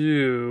to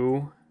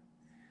do...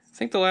 I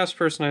think the last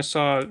person I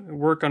saw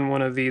work on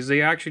one of these,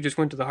 they actually just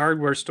went to the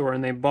hardware store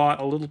and they bought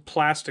a little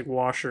plastic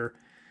washer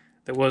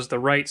that was the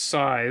right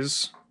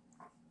size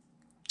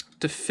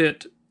to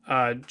fit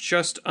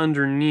just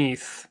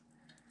underneath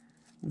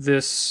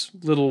this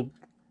little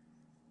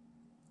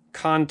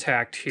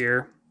contact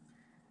here.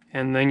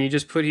 And then you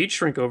just put heat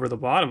shrink over the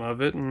bottom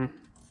of it and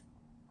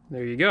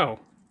there you go.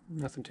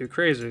 Nothing too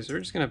crazy. So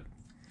we're just gonna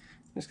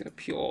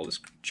peel all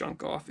this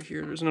junk off of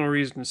here. There's no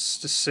reason to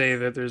say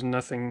that there's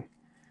nothing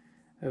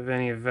of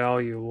any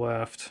value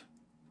left.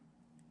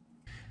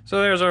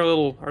 So there's our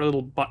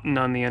little button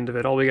on the end of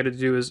it. All we got to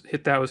do is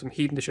hit that with some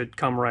heat and it should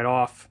come right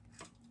off.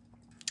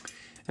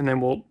 And then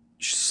we'll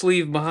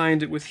sleeve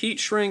behind it with heat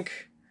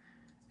shrink,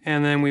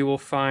 and then we will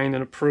find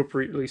an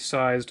appropriately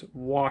sized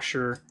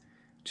washer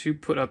to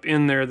put up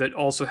in there that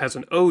also has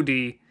an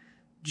OD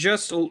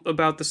just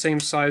about the same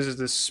size as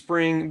this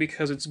spring,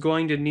 because it's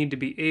going to need to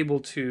be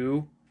able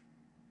to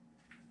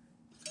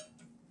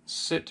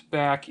sit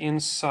back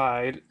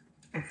inside.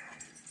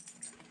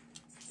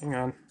 Hang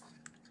on.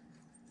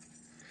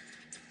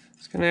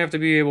 It's going to have to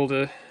be able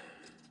to...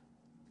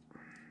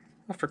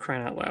 Oh, for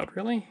crying out loud,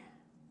 really?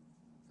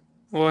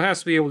 Well, it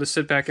has to be able to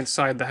sit back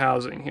inside the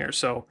housing here,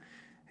 so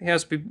it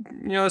has to be,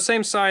 the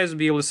same size to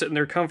be able to sit in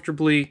there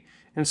comfortably,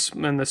 and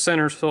the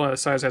center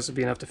size has to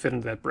be enough to fit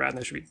into that brad, and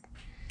that should be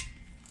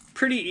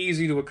pretty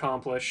easy to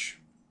accomplish.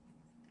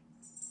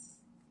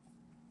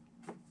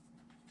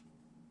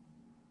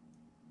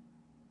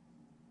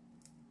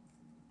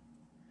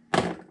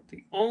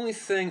 The only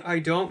thing I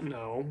don't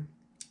know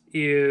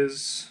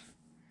is,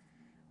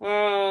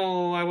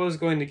 well, I was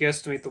going to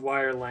guesstimate the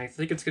wire length. I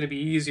think it's going to be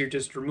easier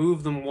just to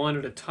remove them one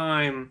at a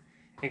time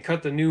and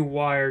cut the new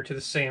wire to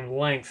the same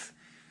length,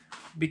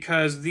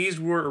 because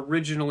these were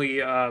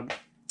originally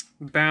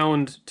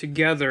bound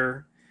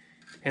together,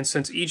 and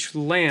since each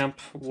lamp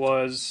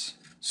was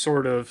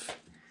sort of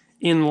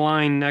in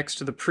line next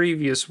to the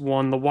previous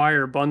one, the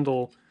wire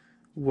bundle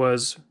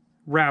was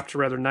wrapped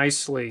rather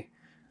nicely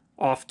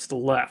off to the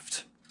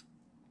left.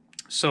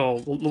 So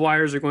the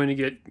wires are going to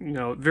get,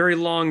 very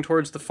long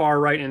towards the far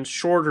right and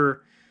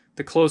shorter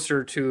the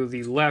closer to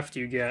the left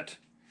you get.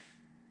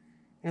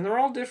 And they're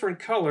all different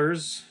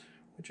colors,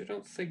 which I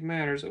don't think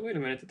matters. Oh, wait a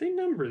minute, did they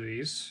number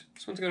these?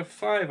 This one's got a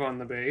 5 on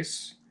the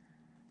base.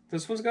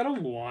 This one's got a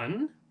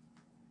 1.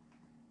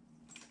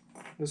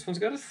 This one's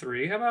got a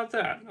 3. How about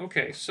that?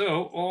 Okay,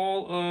 so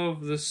all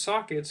of the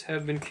sockets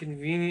have been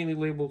conveniently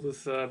labeled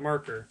with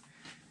marker.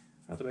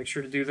 I have to make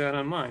sure to do that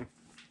on mine.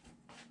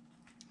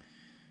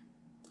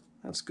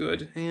 That's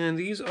good. And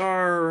these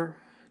are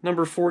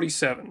number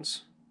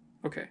 47s.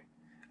 Okay.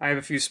 I have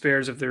a few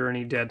spares if there are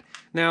any dead.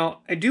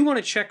 Now, I do want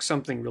to check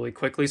something really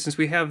quickly, since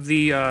we have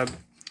the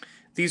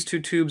these two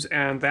tubes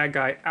and that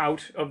guy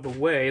out of the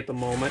way at the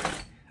moment.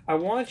 I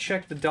want to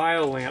check the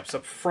dial lamps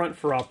up front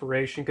for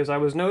operation, because I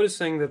was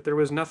noticing that there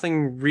was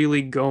nothing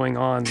really going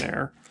on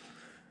there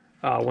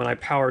when I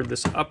powered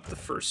this up the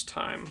first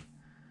time.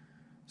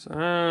 So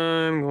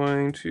I'm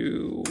going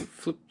to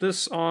flip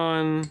this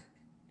on.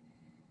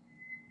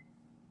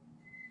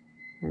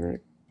 We're going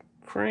to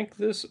crank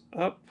this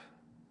up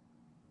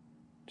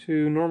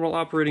to normal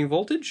operating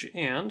voltage,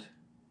 and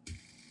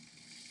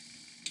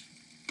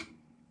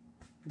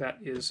that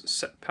is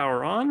set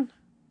power on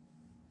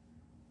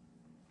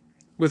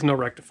with no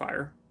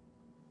rectifier.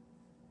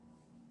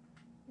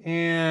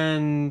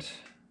 And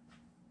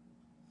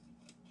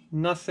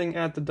nothing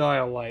at the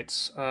dial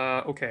lights.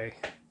 Okay.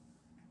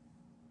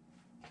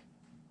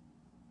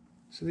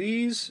 So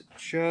these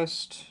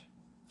just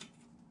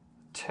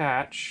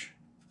attach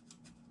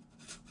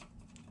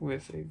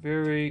with a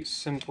very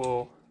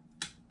simple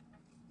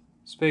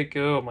spake.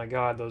 Oh my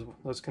god,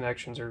 those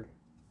connections are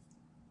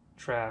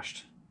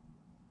trashed.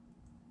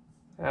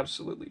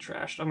 Absolutely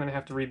trashed. I'm going to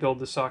have to rebuild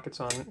the sockets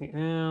on it.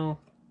 Well,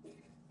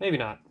 maybe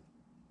not.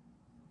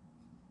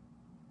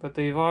 But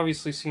they've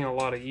obviously seen a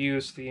lot of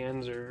use. The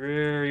ends are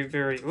very,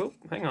 very... Oh,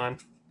 hang on.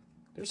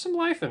 There's some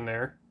life in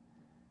there.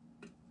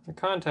 The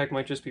contact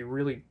might just be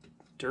really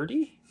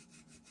dirty.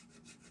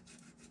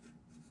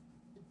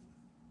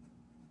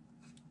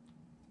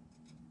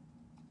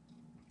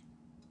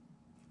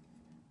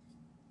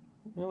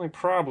 The only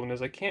problem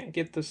is I can't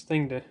get this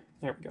thing to...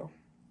 There we go.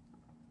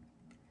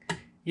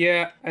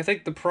 Yeah, I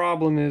think the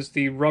problem is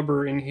the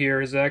rubber in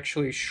here is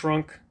actually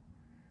shrunk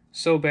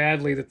so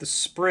badly that the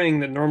spring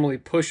that normally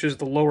pushes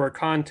the lower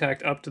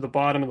contact up to the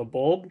bottom of the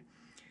bulb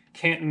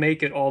can't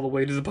make it all the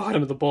way to the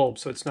bottom of the bulb,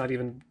 so it's not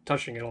even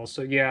touching it all.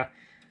 So yeah,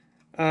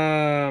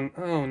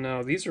 oh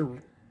no, these are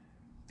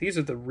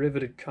the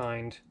riveted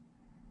kind.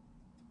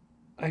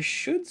 I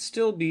should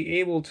still be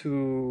able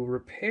to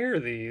repair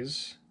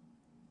these,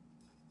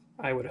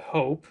 I would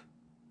hope.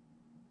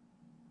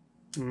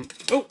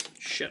 Oh,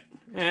 shit.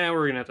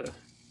 We're gonna have to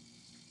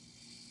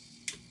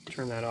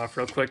turn that off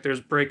real quick.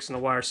 There's breaks in the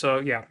wire. So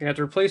yeah, gonna have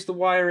to replace the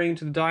wiring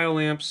to the dial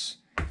lamps.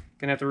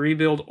 Gonna have to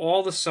rebuild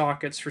all the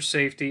sockets for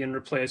safety and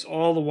replace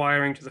all the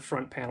wiring to the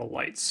front panel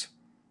lights.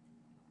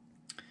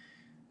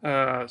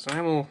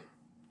 So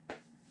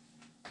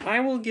I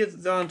will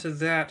get onto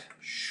that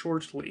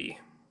shortly.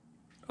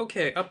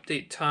 Okay,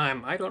 update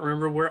time. I don't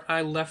remember where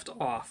I left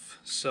off,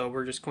 so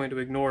we're just going to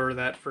ignore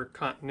that for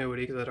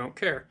continuity because I don't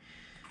care.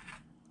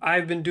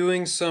 I've been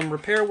doing some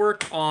repair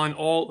work on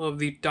all of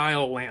the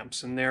dial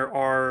lamps, and there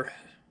are,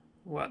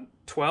 what,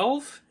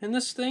 12 in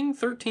this thing?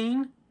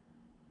 13?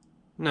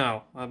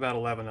 No, about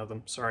 11 of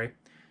them, sorry.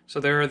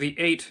 So there are the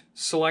 8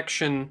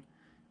 selection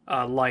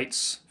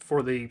lights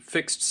for the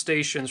fixed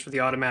stations for the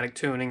automatic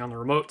tuning on the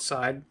remote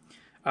side.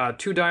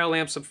 2 dial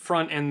lamps up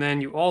front, and then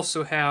you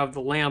also have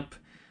the lamp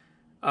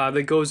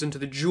that goes into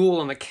the jewel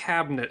on the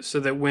cabinet so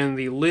that when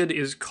the lid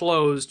is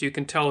closed, you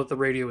can tell that the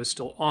radio is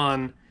still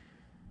on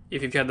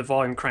if you've had the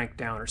volume cranked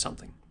down or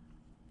something.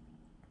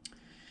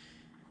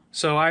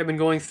 So I've been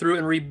going through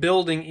and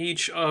rebuilding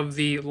each of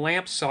the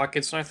lamp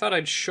sockets, and I thought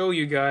I'd show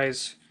you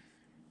guys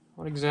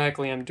what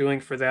exactly I'm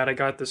doing for that. I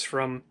got this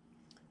from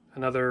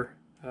another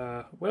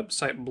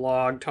website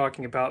blog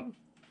talking about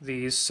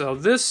these. So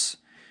this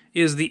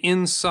is the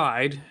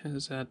inside.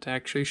 Is that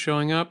actually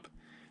showing up?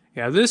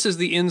 Yeah, this is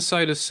the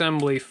inside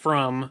assembly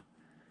from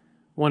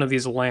one of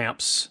these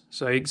lamps.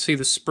 So you can see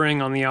the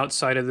spring on the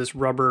outside of this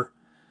rubber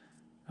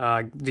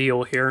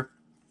deal here.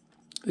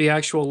 The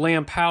actual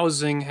lamp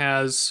housing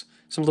has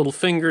some little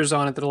fingers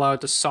on it that allow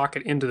it to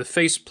socket into the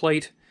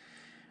faceplate,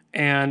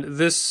 and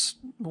this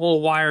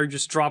little wire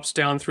just drops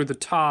down through the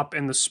top,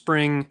 and the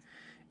spring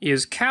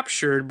is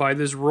captured by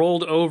this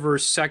rolled over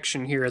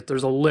section here.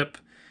 There's a lip.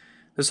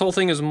 This whole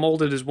thing is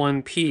molded as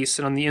one piece,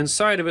 and on the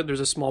inside of it there's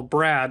a small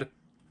brad.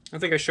 I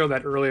think I showed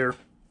that earlier.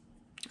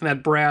 And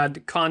that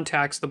brad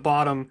contacts the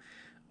bottom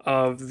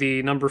of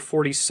the number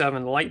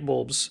 47 light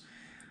bulbs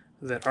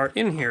that are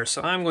in here.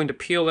 So I'm going to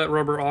peel that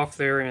rubber off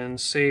there and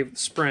save the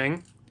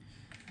spring.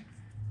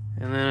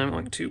 And then I'm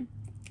going to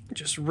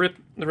just rip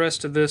the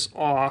rest of this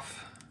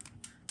off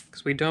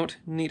because we don't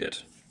need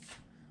it.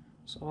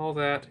 So all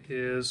that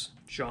is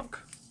junk.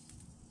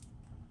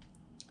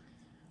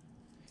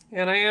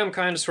 And I am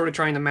kind of sort of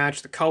trying to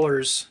match the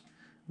colors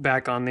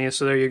back on these.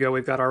 So there you go,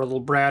 we've got our little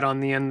brad on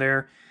the end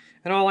there.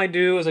 And all I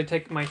do is I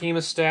take my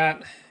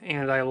hemostat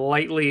and I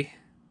lightly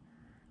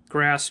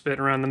grasp it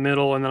around the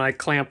middle, and then I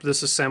clamp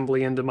this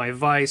assembly into my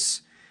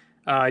vise.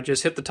 I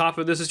just hit the top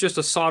of this. Is just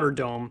a solder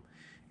dome,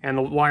 and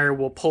the wire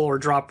will pull or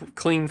drop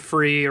clean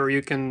free, or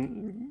you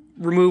can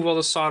remove all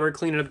the solder,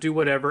 clean it up, do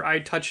whatever. I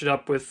touch it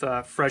up with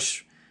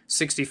fresh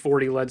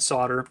 6040 lead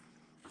solder,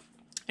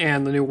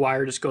 and the new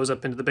wire just goes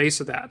up into the base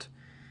of that.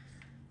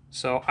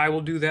 So I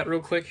will do that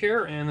real quick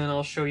here, and then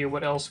I'll show you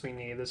what else we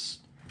need.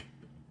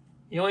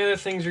 The only other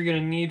things you're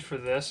going to need for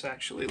this,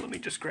 actually, let me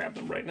just grab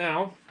them right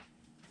now.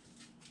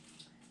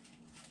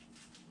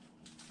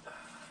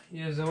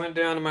 Yes, I went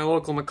down to my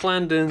local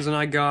McClendon's and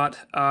I got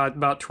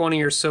about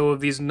 20 or so of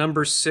these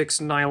number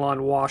 6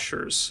 nylon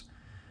washers.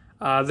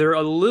 They're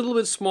a little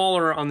bit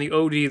smaller on the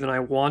OD than I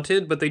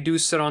wanted, but they do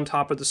sit on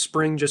top of the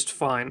spring just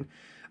fine.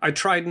 I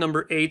tried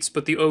number 8s,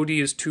 but the OD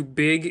is too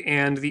big,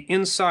 and the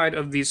inside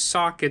of these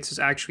sockets is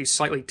actually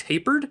slightly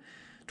tapered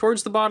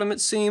towards the bottom, it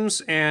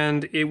seems,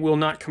 and it will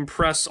not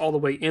compress all the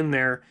way in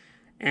there,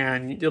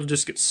 and it'll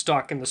just get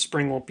stuck, and the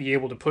spring won't be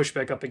able to push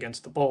back up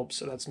against the bulb,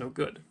 so that's no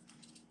good.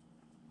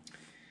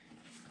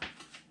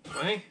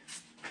 Anyway,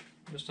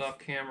 just off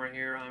camera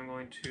here, I'm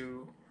going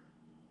to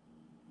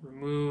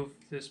remove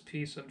this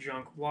piece of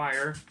junk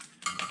wire.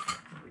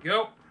 There we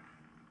go.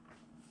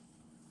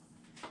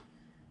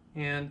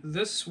 And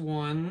this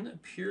one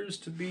appears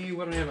to be,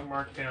 what do I have it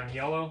marked down?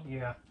 Yellow?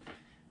 Yeah.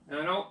 Now,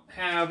 I don't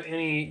have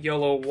any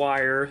yellow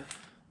wire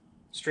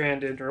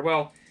stranded, or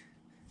well,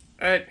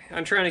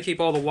 I'm trying to keep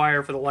all the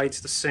wire for the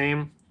lights the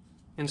same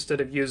instead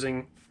of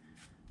using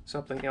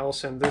something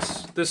else, and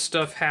this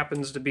stuff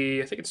happens to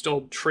be, I think it's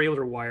still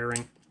trailer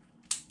wiring.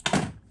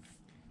 And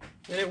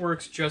it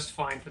works just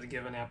fine for the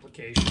given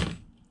application.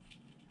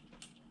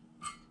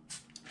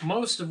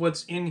 Most of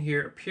what's in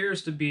here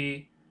appears to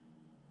be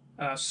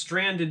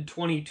stranded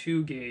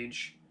 22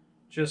 gauge,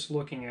 just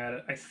looking at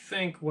it. I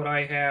think what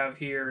I have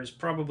here is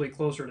probably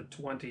closer to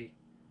 20.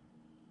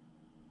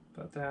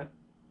 But that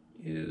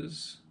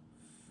is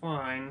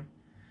fine.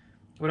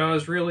 What I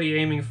was really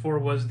aiming for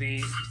was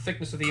the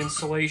thickness of the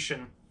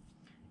insulation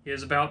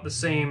is about the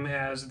same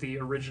as the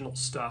original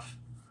stuff.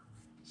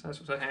 So that's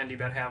what's so handy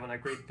about having a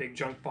great big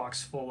junk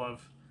box full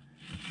of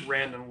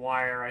random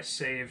wire I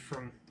saved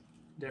from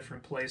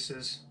different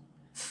places.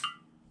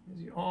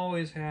 because you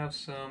always have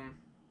some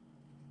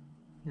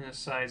in the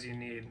size you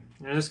need.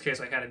 And in this case,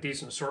 I had a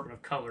decent assortment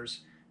of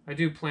colors. I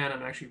do plan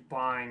on actually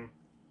buying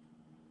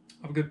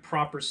a good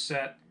proper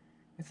set.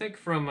 I think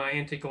from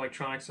Antique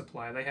Electronics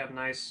Supply, they have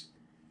nice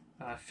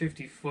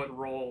 50-foot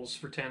rolls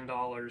for $10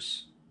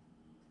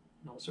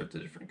 and all sorts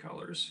of different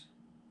colors.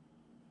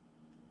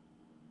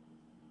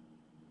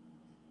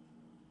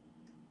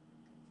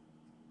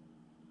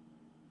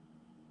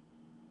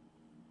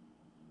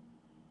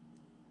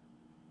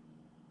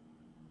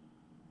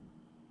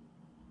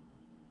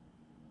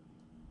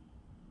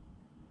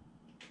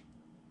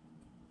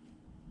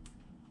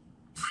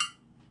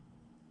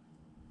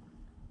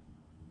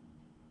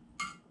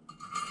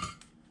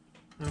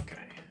 Okay.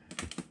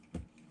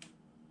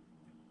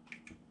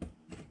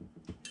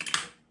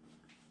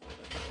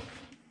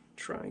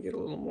 Try and get a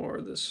little more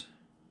of this.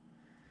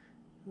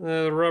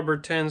 The rubber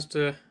tends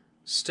to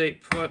stay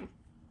put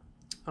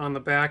on the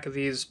back of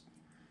these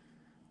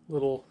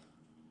little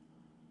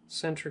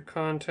center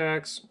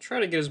contacts. Try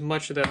to get as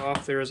much of that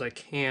off there as I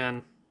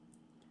can.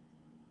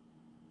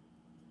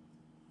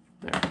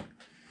 There.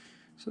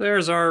 So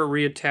there's our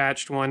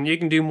reattached one. You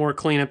can do more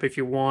cleanup if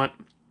you want.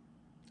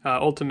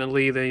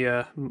 Ultimately,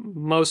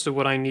 most of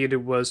what I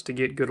needed was to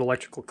get good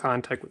electrical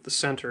contact with the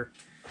center,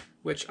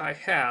 which I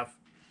have.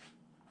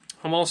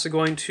 I'm also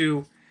going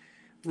to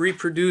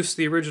reproduce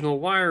the original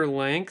wire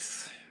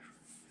length.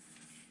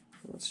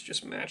 Let's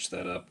just match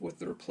that up with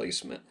the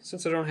replacement.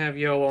 Since I don't have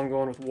yellow, I'm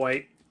going with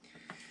white.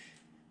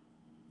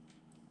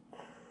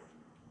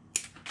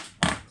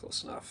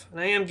 Close enough. And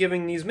I am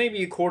giving these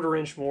maybe a 1/4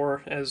 inch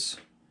more as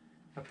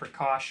a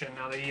precaution.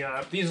 Now,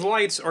 these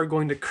lights are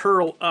going to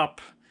curl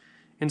up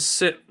and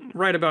sit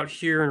right about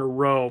here in a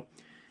row.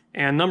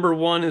 And number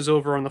 1 is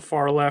over on the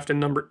far left, and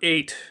number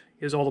 8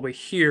 is all the way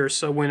here.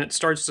 So when it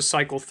starts to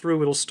cycle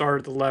through, it'll start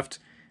at the left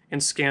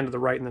and scan to the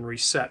right and then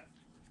reset.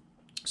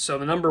 So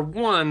the number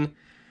 1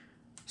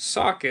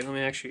 socket, let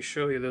me actually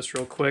show you this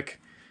real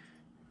quick,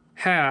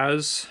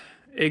 has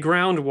a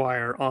ground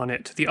wire on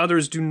it. The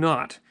others do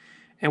not.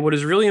 And what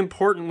is really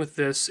important with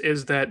this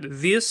is that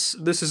this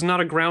is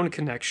not a ground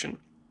connection.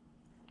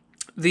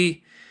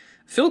 The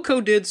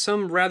Philco did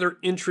some rather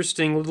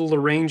interesting little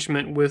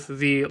arrangement with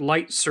the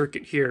light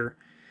circuit here.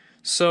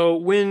 So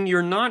when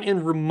you're not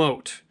in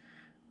remote,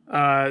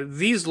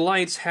 these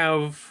lights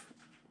have,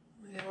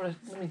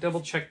 let me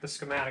double check the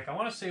schematic. I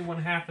want to say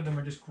 1/2 of them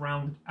are just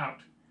grounded out.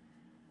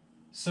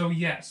 So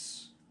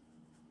yes,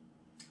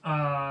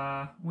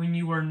 when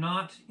you are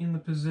not in the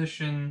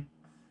position,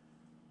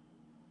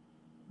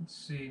 let's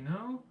see,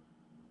 no?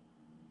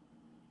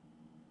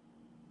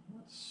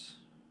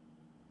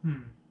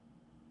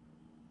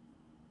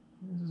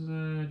 This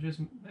is just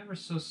ever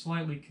so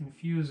slightly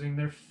confusing.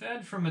 They're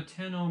fed from a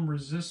 10 ohm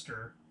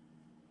resistor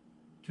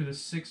to the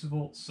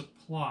 6-volt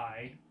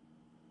supply.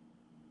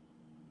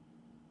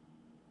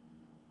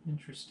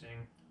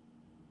 Interesting.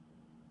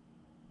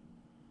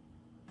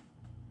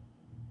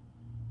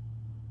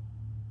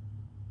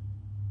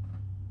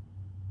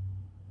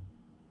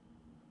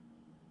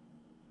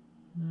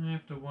 I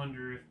have to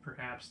wonder if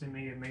perhaps they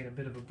may have made a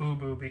bit of a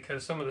boo-boo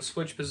because some of the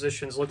switch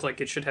positions look like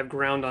it should have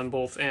ground on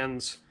both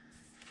ends.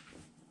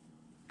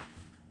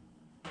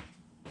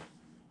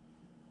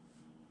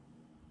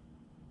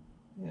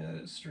 Yeah,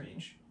 that is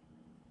strange.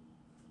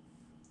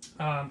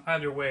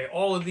 Either way,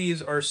 all of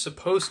these are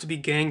supposed to be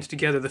ganged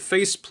together. The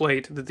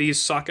faceplate that these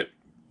socket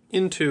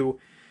into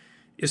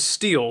is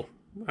steel,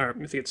 or I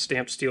think it's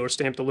stamped steel or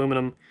stamped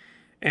aluminum,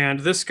 and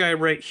this guy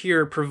right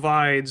here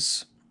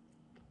provides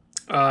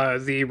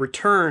the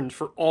return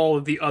for all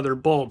of the other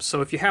bulbs. So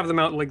if you have them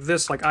out like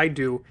this, like I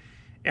do,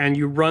 and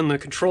you run the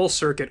control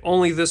circuit,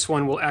 only this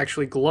one will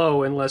actually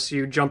glow unless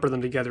you jumper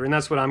them together, and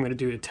that's what I'm going to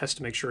do to test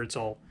to make sure it's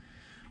all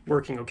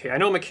working okay. I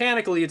know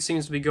mechanically it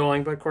seems to be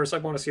going, but of course I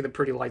want to see the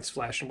pretty lights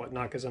flash and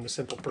whatnot because I'm a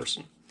simple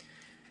person.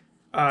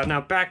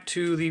 Now back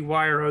to the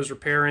wire I was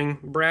repairing.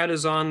 Brad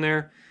is on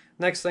there.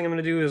 Next thing I'm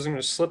going to do is I'm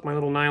going to slip my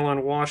little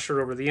nylon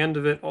washer over the end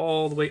of it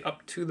all the way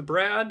up to the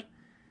brad.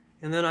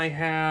 And then I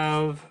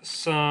have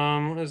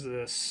some, what is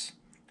this?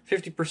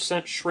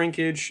 50%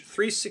 shrinkage,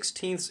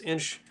 3/16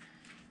 inch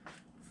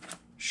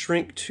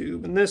shrink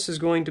tube. And this is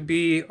going to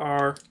be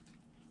our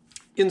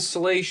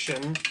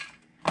insulation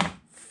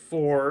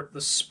for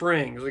the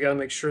springs. We got to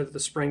make sure that the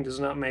spring does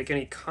not make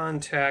any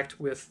contact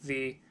with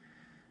the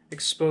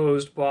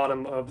exposed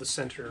bottom of the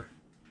center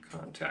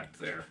contact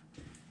there.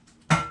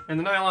 And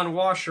the nylon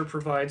washer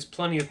provides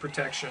plenty of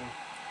protection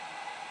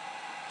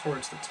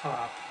towards the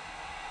top.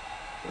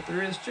 But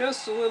there is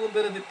just a little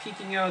bit of it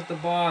peeking out at the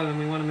bottom.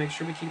 We want to make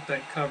sure we keep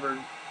that covered.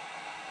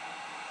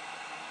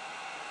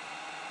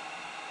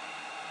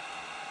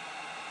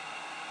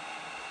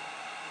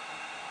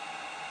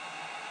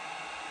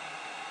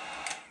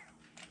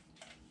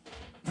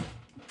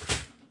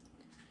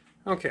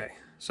 Okay,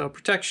 so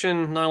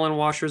protection, nylon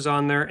washer's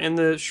on there, and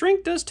the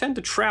shrink does tend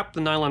to trap the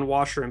nylon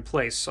washer in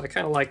place, so I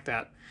kind of like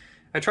that.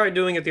 I tried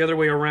doing it the other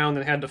way around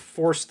and had to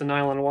force the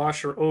nylon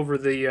washer over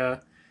the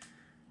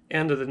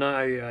end of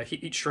the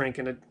heat shrink,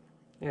 and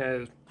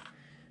it,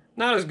 not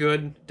not as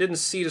good. Didn't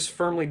seat as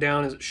firmly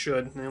down as it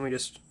should. And then we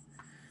just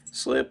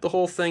slip the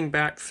whole thing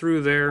back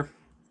through there.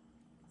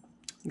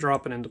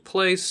 Drop it into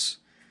place.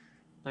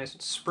 Nice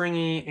and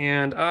springy.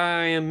 And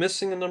I am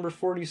missing the number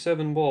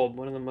 47 bulb.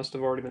 One of them must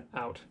have already been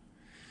out.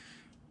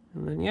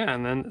 And then, yeah,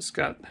 and then it's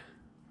got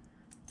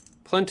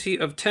plenty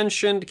of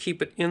tension to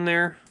keep it in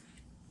there.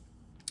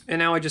 And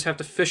now I just have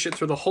to fish it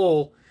through the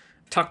hole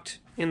tucked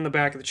in the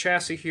back of the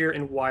chassis here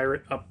and wire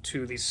it up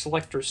to the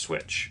selector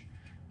switch.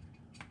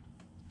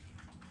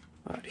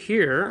 But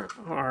here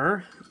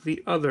are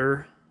the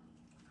other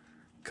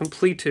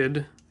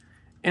completed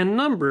and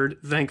numbered,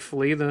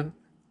 thankfully. The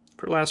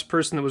last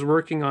person that was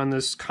working on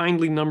this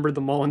kindly numbered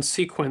them all in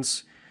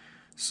sequence,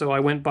 so I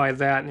went by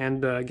that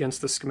and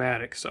against the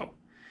schematic. So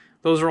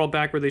those are all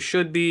back where they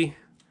should be.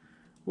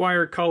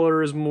 Wire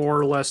color is more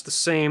or less the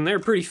same. They're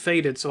pretty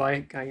faded, so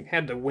I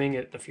had to wing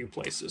it in a few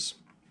places.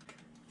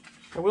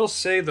 I will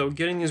say, though,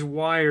 getting these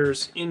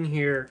wires in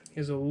here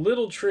is a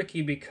little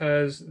tricky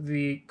because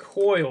the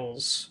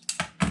coils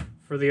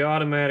for the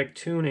automatic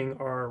tuning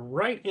are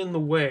right in the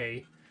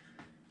way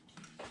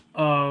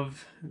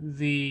of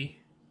the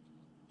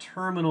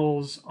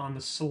terminals on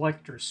the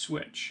selector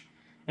switch.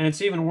 And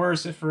it's even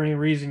worse if for any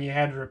reason you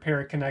had to repair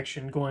a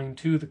connection going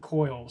to the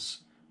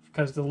coils,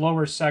 because the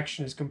lower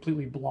section is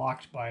completely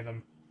blocked by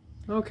them.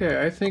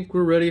 Okay, I think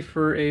we're ready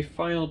for a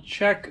final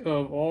check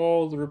of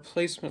all the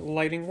replacement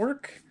lighting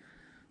work.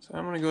 So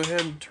I'm going to go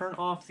ahead and turn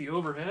off the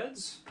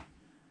overheads.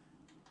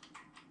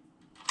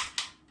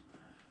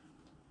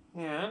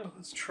 And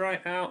let's try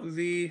out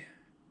the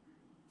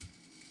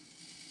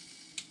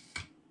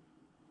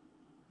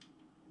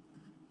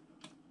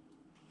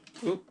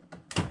oop.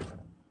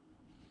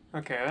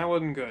 Okay, that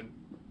wasn't good.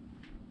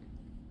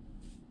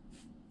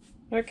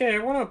 Okay, I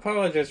want to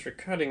apologize for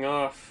cutting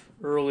off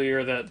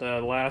earlier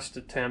that last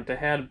attempt. I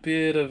had a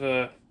bit of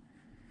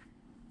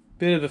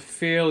a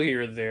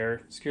failure there.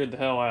 It scared the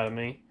hell out of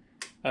me.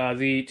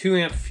 The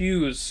 2-amp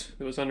fuse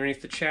that was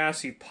underneath the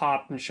chassis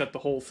popped and shut the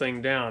whole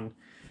thing down,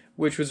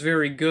 which was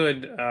very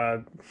good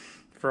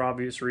for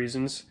obvious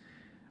reasons.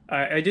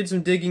 I did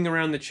some digging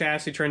around the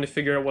chassis trying to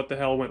figure out what the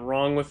hell went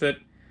wrong with it.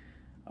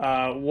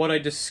 What I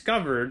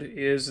discovered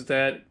is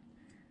that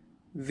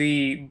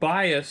the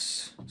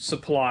bias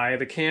supply,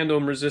 the CAN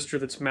ohm resistor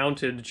that's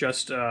mounted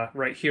just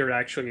right here,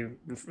 actually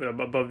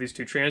above these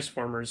two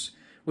transformers,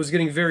 was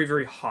getting very,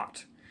 very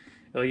hot.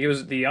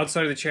 The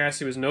outside of the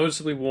chassis was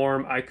noticeably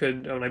warm.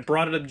 When I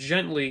brought it up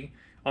gently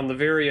on the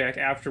variac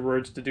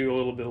afterwards to do a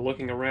little bit of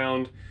looking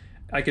around,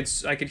 I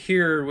could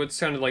hear what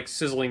sounded like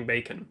sizzling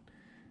bacon,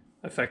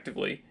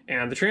 effectively.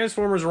 And the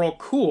transformers are all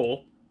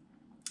cool,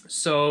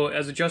 so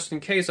as a just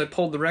in case, I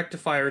pulled the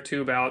rectifier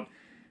tube out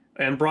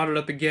and brought it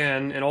up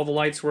again, and all the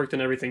lights worked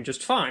and everything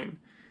just fine.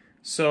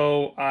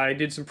 So I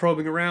did some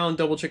probing around,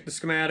 double-checked the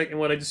schematic, and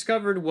what I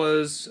discovered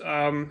was,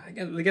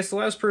 I guess the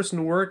last person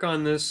to work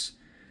on this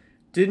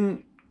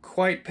didn't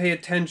quite pay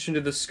attention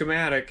to the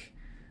schematic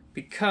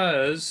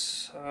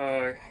because,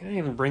 I didn't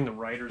even bring the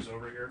writers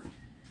over here.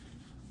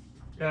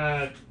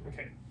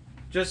 Okay,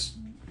 just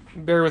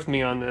bear with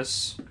me on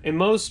this. In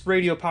most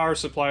radio power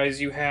supplies,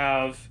 you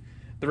have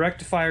the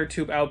rectifier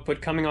tube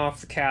output coming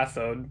off the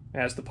cathode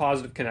as the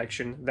positive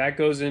connection. That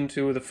goes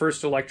into the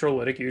first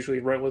electrolytic, usually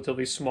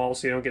relatively small,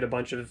 so you don't get a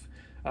bunch of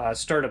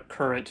startup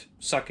current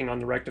sucking on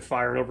the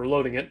rectifier and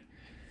overloading it.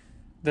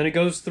 Then it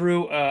goes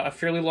through a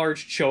fairly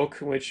large choke,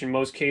 which in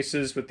most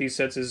cases with these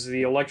sets is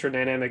the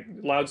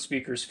electrodynamic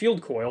loudspeaker's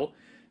field coil.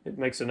 It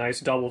makes a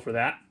nice double for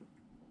that.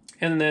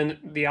 And then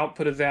the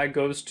output of that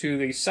goes to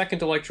the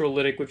second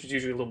electrolytic, which is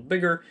usually a little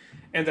bigger,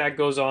 and that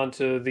goes on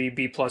to the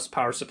B+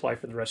 power supply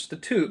for the rest of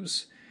the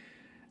tubes.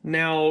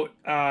 Now,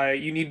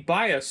 you need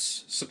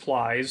bias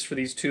supplies for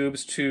these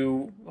tubes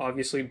to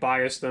obviously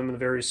bias them in the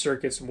various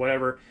circuits and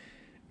whatever.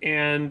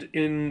 And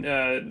in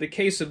the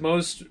case of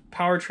most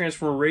power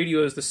transformer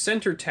radios, the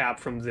center tap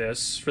from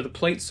this, for the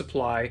plate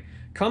supply,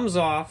 comes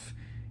off,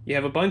 you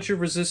have a bunch of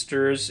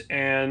resistors,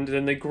 and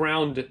then they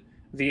ground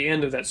the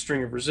end of that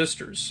string of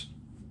resistors.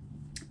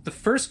 The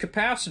first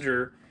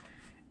capacitor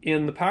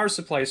in the power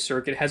supply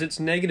circuit has its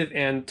negative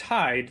end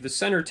tied to the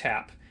center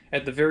tap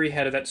at the very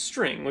head of that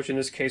string, which in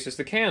this case is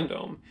the CAN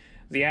dome.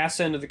 The ass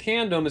end of the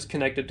CAN dome is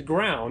connected to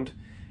ground,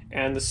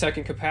 and the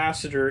second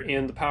capacitor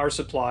in the power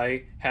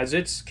supply has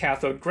its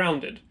cathode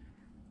grounded.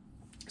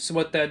 So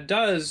what that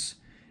does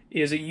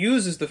is it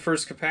uses the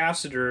first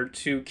capacitor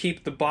to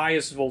keep the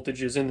bias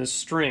voltages in this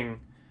string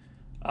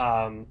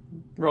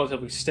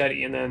relatively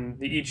steady, and then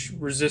each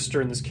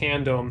resistor in this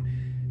CAN dome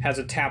has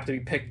a tap to be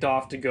picked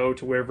off to go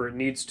to wherever it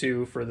needs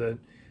to for the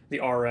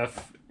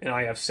RF and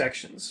IF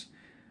sections.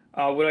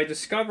 What I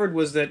discovered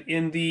was that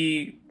in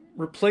the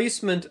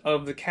replacement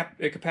of the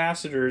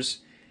capacitors,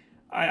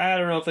 I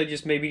don't know if they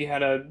just maybe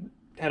had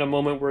a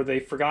moment where they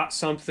forgot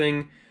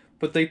something,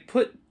 but they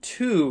put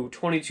two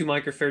 22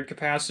 microfarad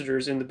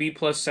capacitors in the B+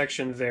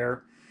 section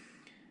there,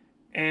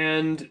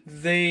 and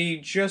they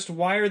just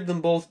wired them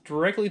both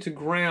directly to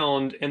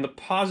ground, and the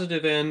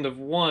positive end of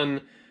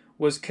one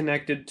was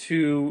connected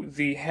to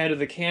the head of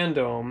the CAN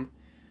dome,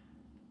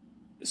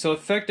 So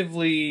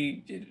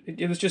effectively,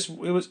 it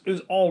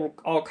was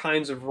all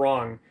kinds of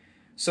wrong.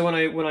 So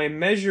when I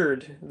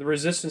measured the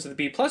resistance of the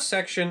B plus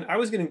section, I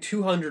was getting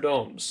 200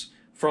 ohms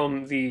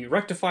from the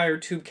rectifier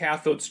tube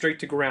cathode straight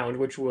to ground,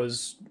 which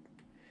was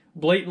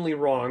blatantly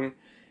wrong,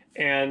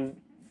 and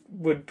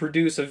would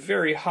produce a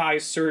very high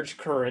surge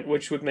current,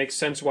 which would make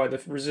sense why the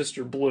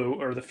resistor blew,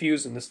 or the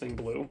fuse in this thing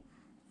blew.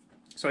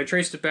 So I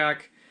traced it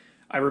back.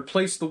 I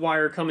replaced the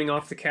wire coming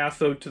off the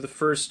cathode to the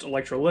first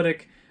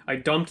electrolytic. I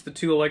dumped the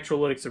 2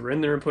 electrolytics that were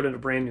in there and put in a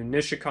brand new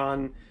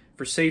Nishikon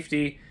for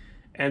safety,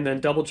 and then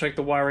double-checked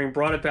the wiring,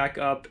 brought it back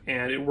up,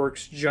 and it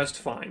works just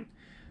fine.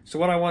 So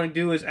what I want to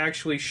do is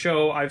actually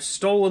show I've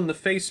stolen the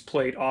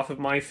faceplate off of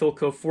my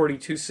Philco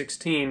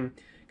 4216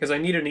 because I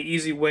needed an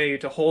easy way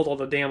to hold all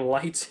the damn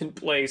lights in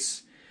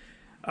place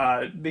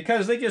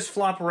because they just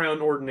flop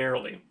around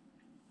ordinarily.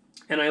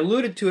 And I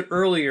alluded to it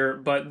earlier,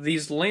 but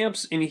these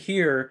lamps in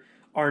here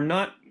are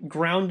not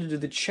grounded to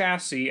the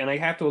chassis, and I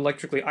have to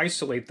electrically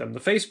isolate them.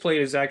 The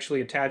faceplate is actually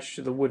attached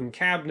to the wooden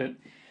cabinet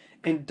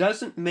and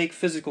doesn't make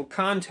physical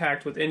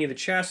contact with any of the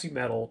chassis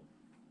metal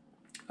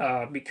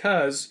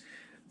because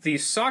the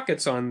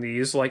sockets on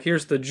these, like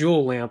here's the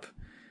jewel lamp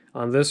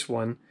on this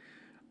one,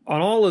 on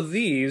all of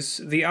these,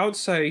 the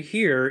outside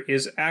here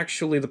is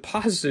actually the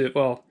positive,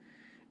 well,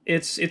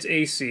 it's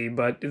AC,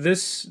 but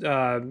this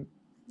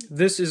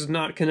is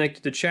not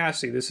connected to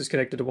chassis. This is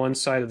connected to one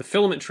side of the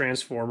filament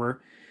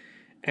transformer,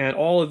 and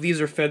all of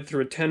these are fed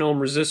through a 10 ohm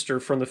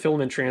resistor from the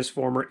filament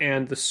transformer,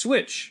 and the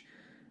switch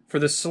for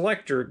the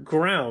selector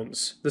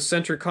grounds the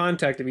center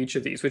contact of each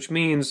of these, which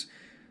means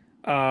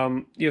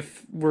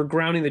if we're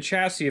grounding the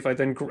chassis, if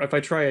I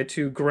try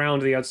to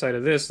ground the outside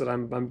of this, that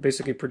I'm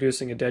basically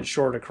producing a dead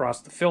short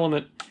across the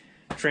filament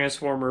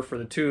transformer for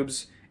the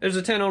tubes. There's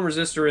a 10 ohm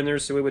resistor in there,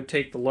 so it would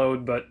take the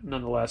load, but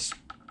nonetheless.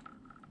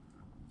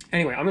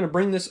 Anyway, I'm going to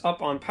bring this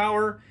up on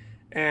power,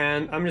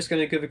 and I'm just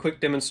going to give a quick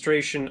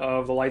demonstration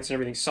of the lights and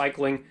everything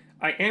cycling.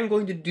 I am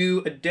going to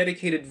do a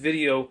dedicated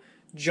video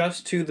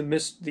just to the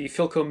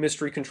Philco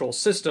Mystery Control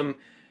system.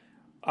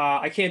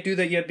 I can't do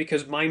that yet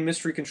because my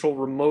Mystery Control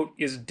remote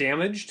is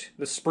damaged.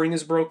 The spring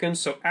is broken,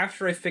 so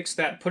after I fix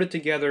that, put it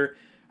together,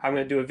 I'm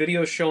going to do a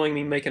video showing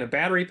me making a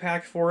battery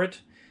pack for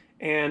it,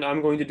 and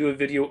I'm going to do a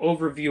video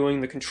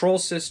overviewing the control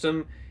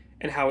system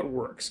and how it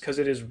works, because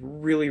it is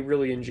really,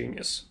 really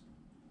ingenious.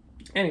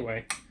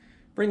 Anyway,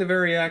 bring the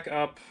Variac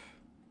up.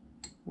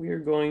 We are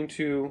going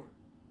to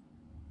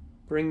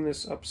bring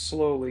this up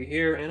slowly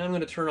here, and I'm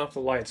going to turn off the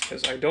lights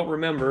because I don't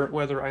remember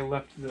whether I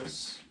left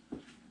this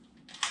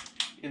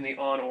in the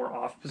on or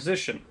off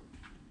position.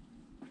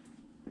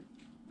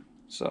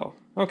 So,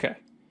 okay.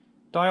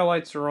 Dial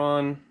lights are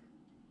on.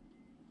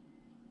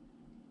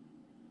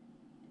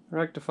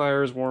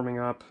 Rectifier is warming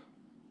up.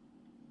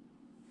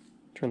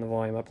 Turn the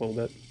volume up a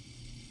little bit.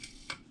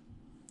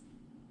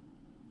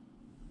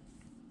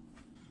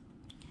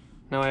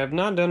 Now I have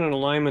not done an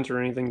alignment or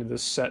anything to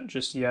this set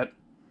just yet,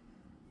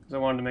 because I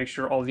wanted to make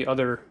sure all the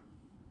other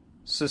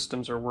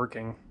systems are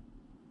working.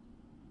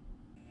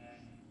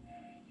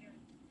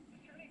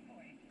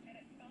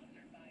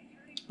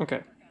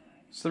 Okay,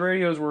 so the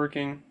radio is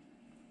working.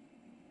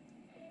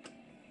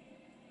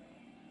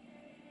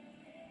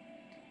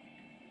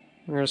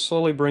 I'm going to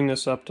slowly bring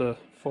this up to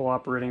full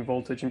operating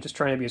voltage. I'm just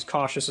trying to be as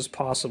cautious as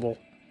possible.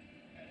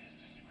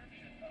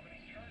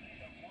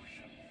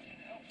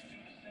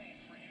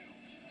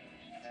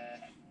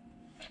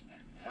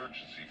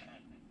 Emergency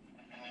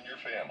in your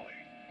family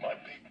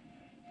might be.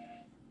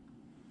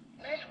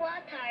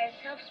 Squad Tires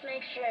helps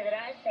make sure that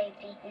our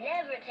safety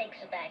never takes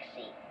a back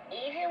seat,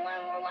 even when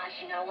we're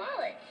washing our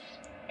wallets.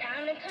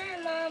 Time and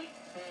time, Mom.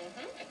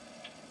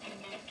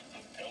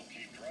 Help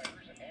keep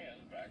drivers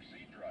and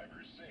backseat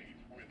drivers safe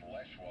with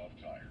Les Schwab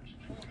tires.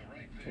 Doing the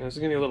right thing. This is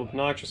going to be a little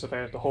obnoxious if I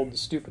have to hold the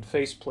stupid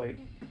faceplate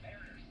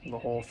the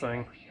whole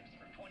thing.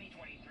 For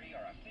 2023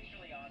 are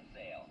officially on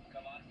sale.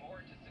 Come on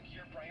board to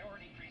secure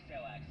priority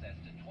pre-sale access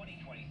to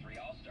 2023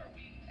 All-Star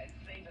Week and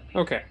save at least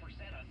Okay,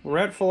 10% on we're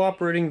at full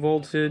operating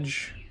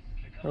voltage.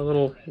 Our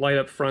little light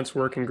up front's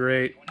working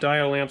great.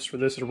 Dial lamps for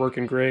this are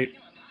working great.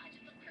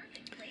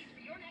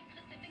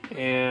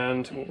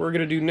 And what we're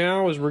going to do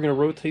now is we're going to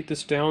rotate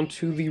this down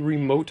to the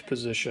remote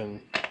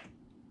position.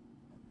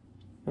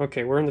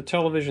 Okay, we're in the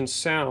television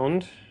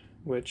sound,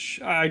 which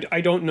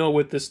I don't know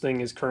what this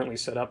thing is currently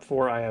set up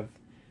for. I have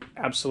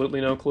absolutely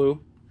no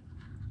clue.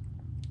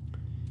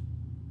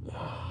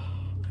 I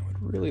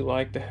would really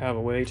like to have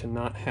a way to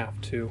not have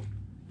to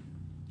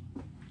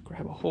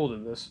grab a hold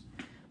of this.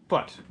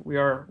 But we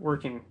are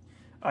working.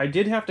 I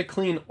did have to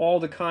clean all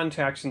the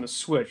contacts in the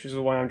switch, which is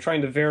why I'm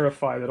trying to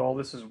verify that all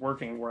this is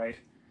working right.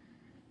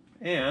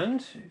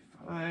 And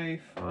if I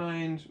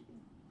find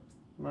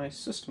my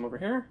system over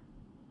here.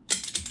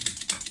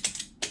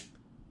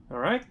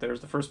 Alright,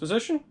 there's the first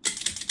position.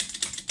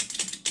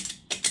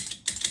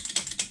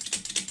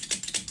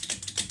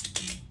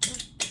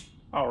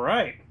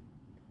 Alright.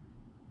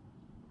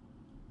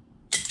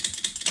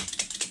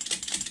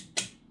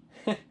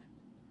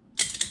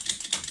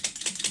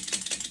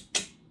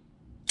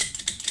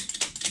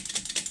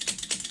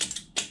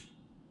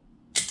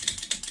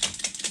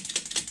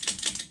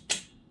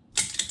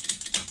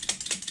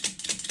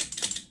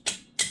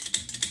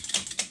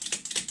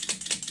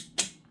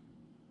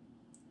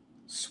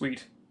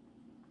 Sweet.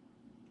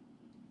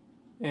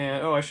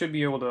 And, oh, I should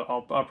be able to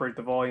operate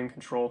the volume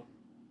control.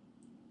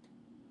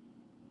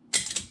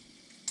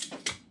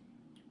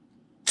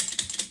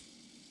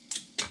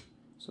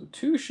 So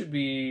 2 should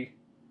be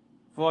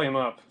volume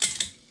up.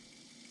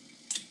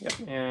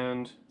 Yep,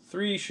 and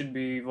 3 should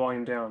be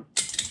volume down.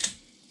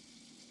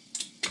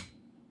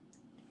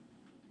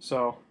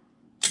 So,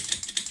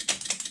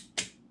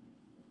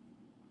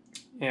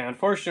 yeah,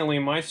 unfortunately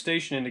my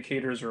station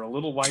indicators are a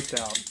little wiped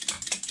out.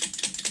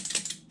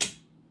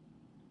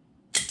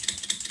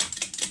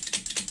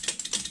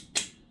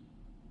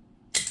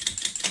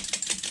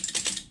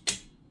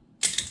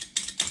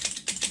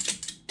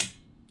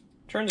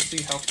 Trying to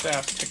see how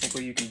fast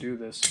technically you can do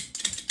this.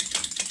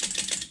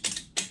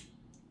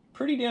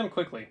 Pretty damn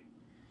quickly.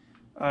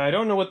 I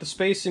don't know what the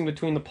spacing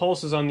between the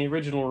pulses on the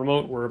original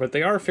remote were, but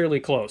they are fairly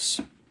close.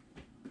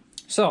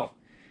 So,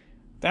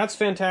 that's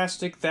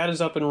fantastic. That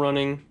is up and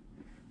running.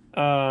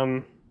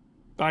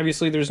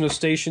 Obviously there's no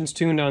stations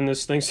tuned on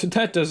this thing, so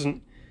that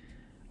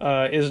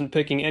isn't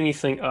picking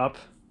anything up,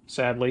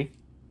 sadly.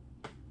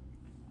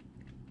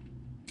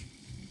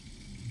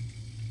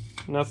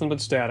 Nothing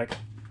but static.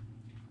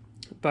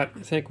 But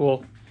I think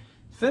we'll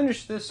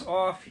finish this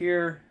off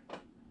here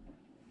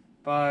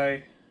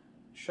by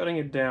shutting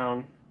it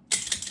down.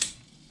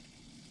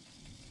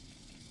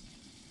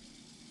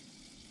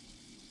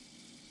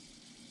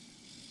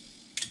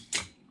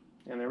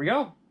 And there we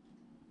go.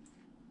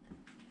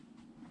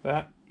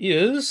 That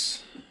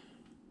is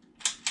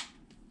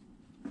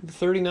the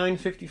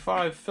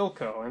 3955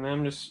 Philco, and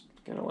I'm just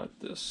gonna let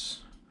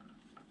this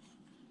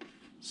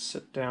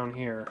sit down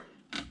here.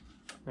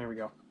 There we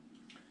go.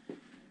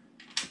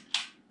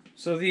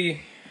 So the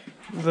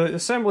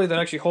assembly that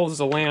actually holds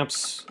the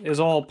lamps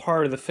is all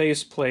part of the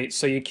faceplate,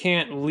 so you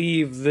can't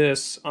leave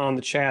this on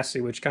the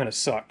chassis, which kind of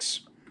sucks.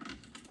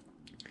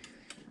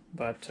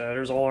 But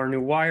there's all our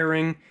new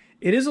wiring.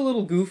 It is a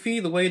little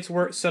goofy the way it's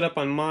set up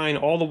on mine.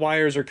 All the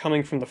wires are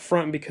coming from the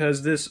front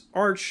because this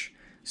arch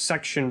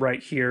section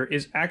right here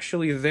is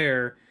actually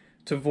there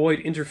to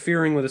avoid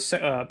interfering with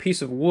a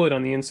piece of wood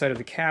on the inside of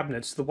the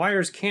cabinets. The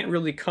wires can't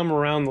really come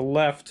around the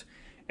left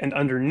and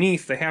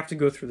underneath. They have to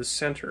go through the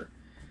center.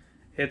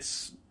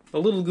 It's a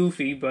little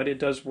goofy, but it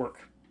does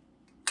work.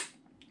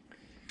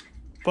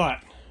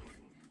 But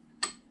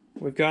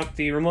we've got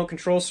the remote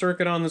control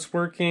circuit on this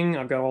working.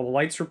 I've got all the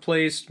lights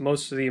replaced.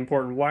 Most of the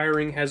important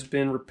wiring has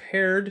been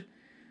repaired.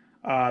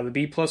 The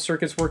B+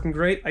 circuit's working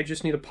great. I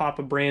just need to pop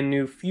a brand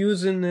new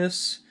fuse in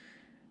this,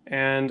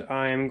 and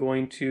I'm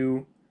going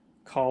to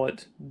call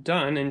it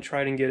done and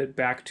try to get it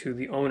back to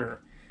the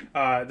owner.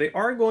 They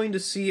are going to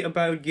see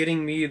about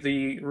getting me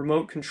the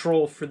remote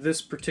control for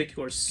this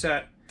particular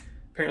set.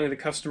 Apparently the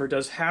customer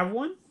does have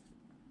one,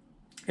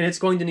 and it's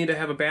going to need to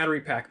have a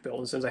battery pack built.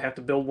 And since I have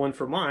to build one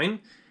for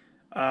mine,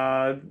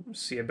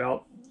 see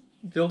about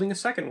building a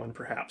second one,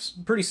 perhaps.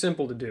 Pretty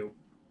simple to do.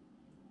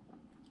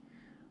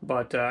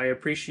 But I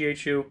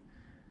appreciate you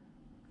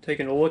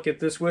taking a look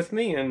at this with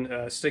me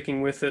and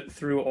sticking with it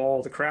through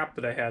all the crap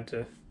that I had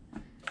to,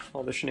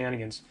 all the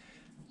shenanigans.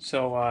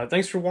 So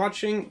thanks for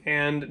watching,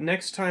 and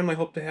next time I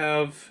hope to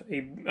have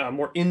a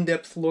more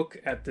in-depth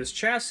look at this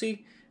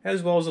chassis,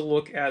 as well as a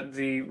look at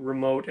the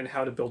remote and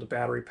how to build a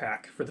battery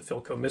pack for the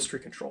Philco Mystery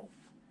Control.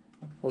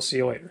 We'll see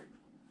you later.